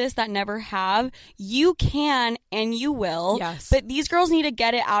listening to this that never have. You can and you will. Yes. But these girls need to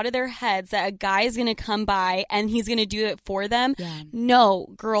get it out of their heads that a guy is going to come by and he's going to do it for them. Yeah. No,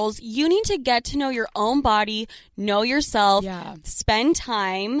 girls, you need to get to know your own body, know yourself, spend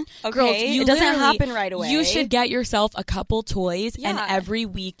time. Okay. Girls, it doesn't happen right away. You should get yourself a couple toys, and Yeah. every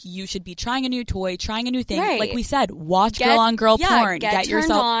week you should be trying a new toy, trying a new thing. Right. Like we said, watch girl on girl porn. Get turned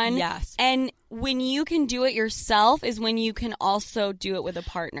yourself on. Yes. And when you can do it yourself is when you can also do it with a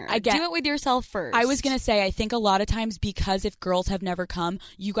partner. Do it with yourself first. I was going to say, I think a lot of times because if girls have never come,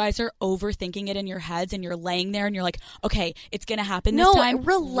 you guys are overthinking it in your heads and you're laying there and you're like, okay, it's going to happen this time. No,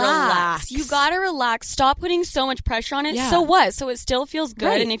 relax. You got to relax. Stop putting so much pressure on it. Yeah. So what? So it still feels good.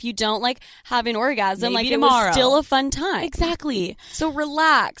 Right. And if you don't like have an orgasm, Maybe like tomorrow. it was still a fun time. Exactly. So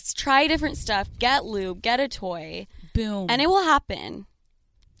relax. Try different stuff. Get lube. Get a toy. Boom. And it will happen.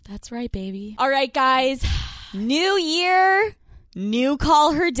 That's right, baby. All right, guys. New year. New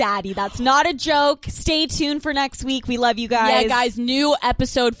Call Her Daddy. That's not a joke. Stay tuned for next week. We love you guys. Yeah, guys, new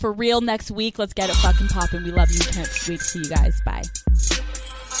episode for real next week. Let's get it fucking popping. We love you next week. See you guys. Bye.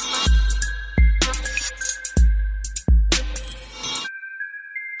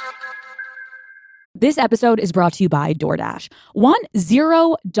 This episode is brought to you by DoorDash. Want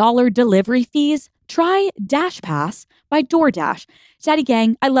 $0 delivery fees? Try Dash Pass by DoorDash. Daddy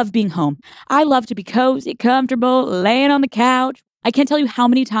gang, I love being home. I love to be cozy, comfortable, laying on the couch. I can't tell you how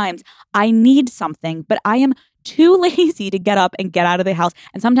many times I need something, but I am too lazy to get up and get out of the house.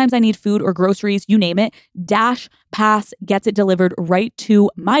 And sometimes I need food or groceries, you name it. Dash Pass gets it delivered right to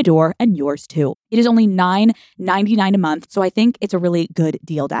my door and yours too. It is only $9.99 a month, so I think it's a really good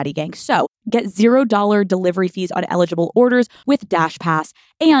deal, Daddy Gang. So get $0 delivery fees on eligible orders with Dash Pass,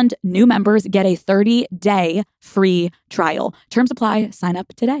 and new members get a 30-day free trial. Terms apply. Sign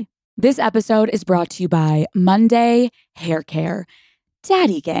up today. This episode is brought to you by Monday Hair Care.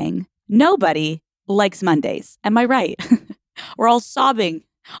 Daddy Gang, nobody likes Mondays. Am I right? We're all sobbing.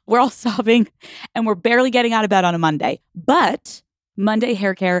 And we're barely getting out of bed on a Monday. But Monday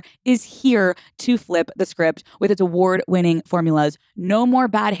Hair Care is here to flip the script with its award-winning formulas. No more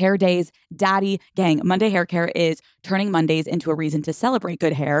bad hair days, Daddy Gang. Monday Hair Care is turning Mondays into a reason to celebrate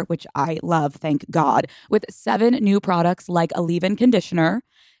good hair, which I love, thank God, with 7 new products like a leave-in conditioner,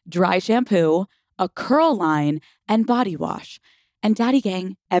 dry shampoo, a curl line, and body wash. And Daddy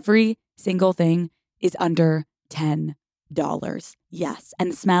Gang, every single thing is under $10. Yes,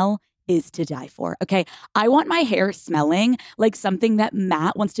 and the smell is to die for. Okay, I want my hair smelling like something that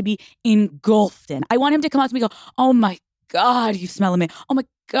Matt wants to be engulfed in. I want him to come out to me and go, oh my God, you smell amazing. Oh my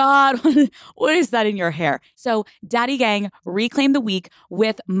God, what is that in your hair? So Daddy Gang, reclaim the week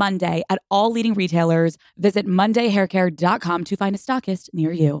with Monday at all leading retailers. Visit mondayhaircare.com to find a stockist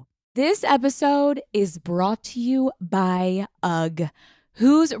near you. This episode is brought to you by UGG.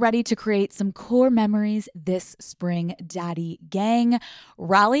 Who's ready to create some core memories this spring, Daddy Gang?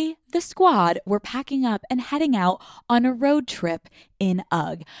 Rally the squad. We're packing up and heading out on a road trip in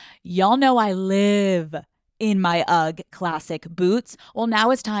UGG. Y'all know I live in my UGG classic boots. Well,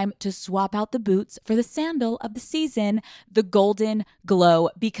 now it's time to swap out the boots for the sandal of the season, the Golden Glow,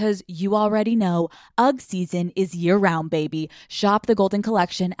 because you already know UGG season is year-round, baby. Shop the Golden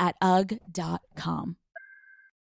Collection at UGG.com.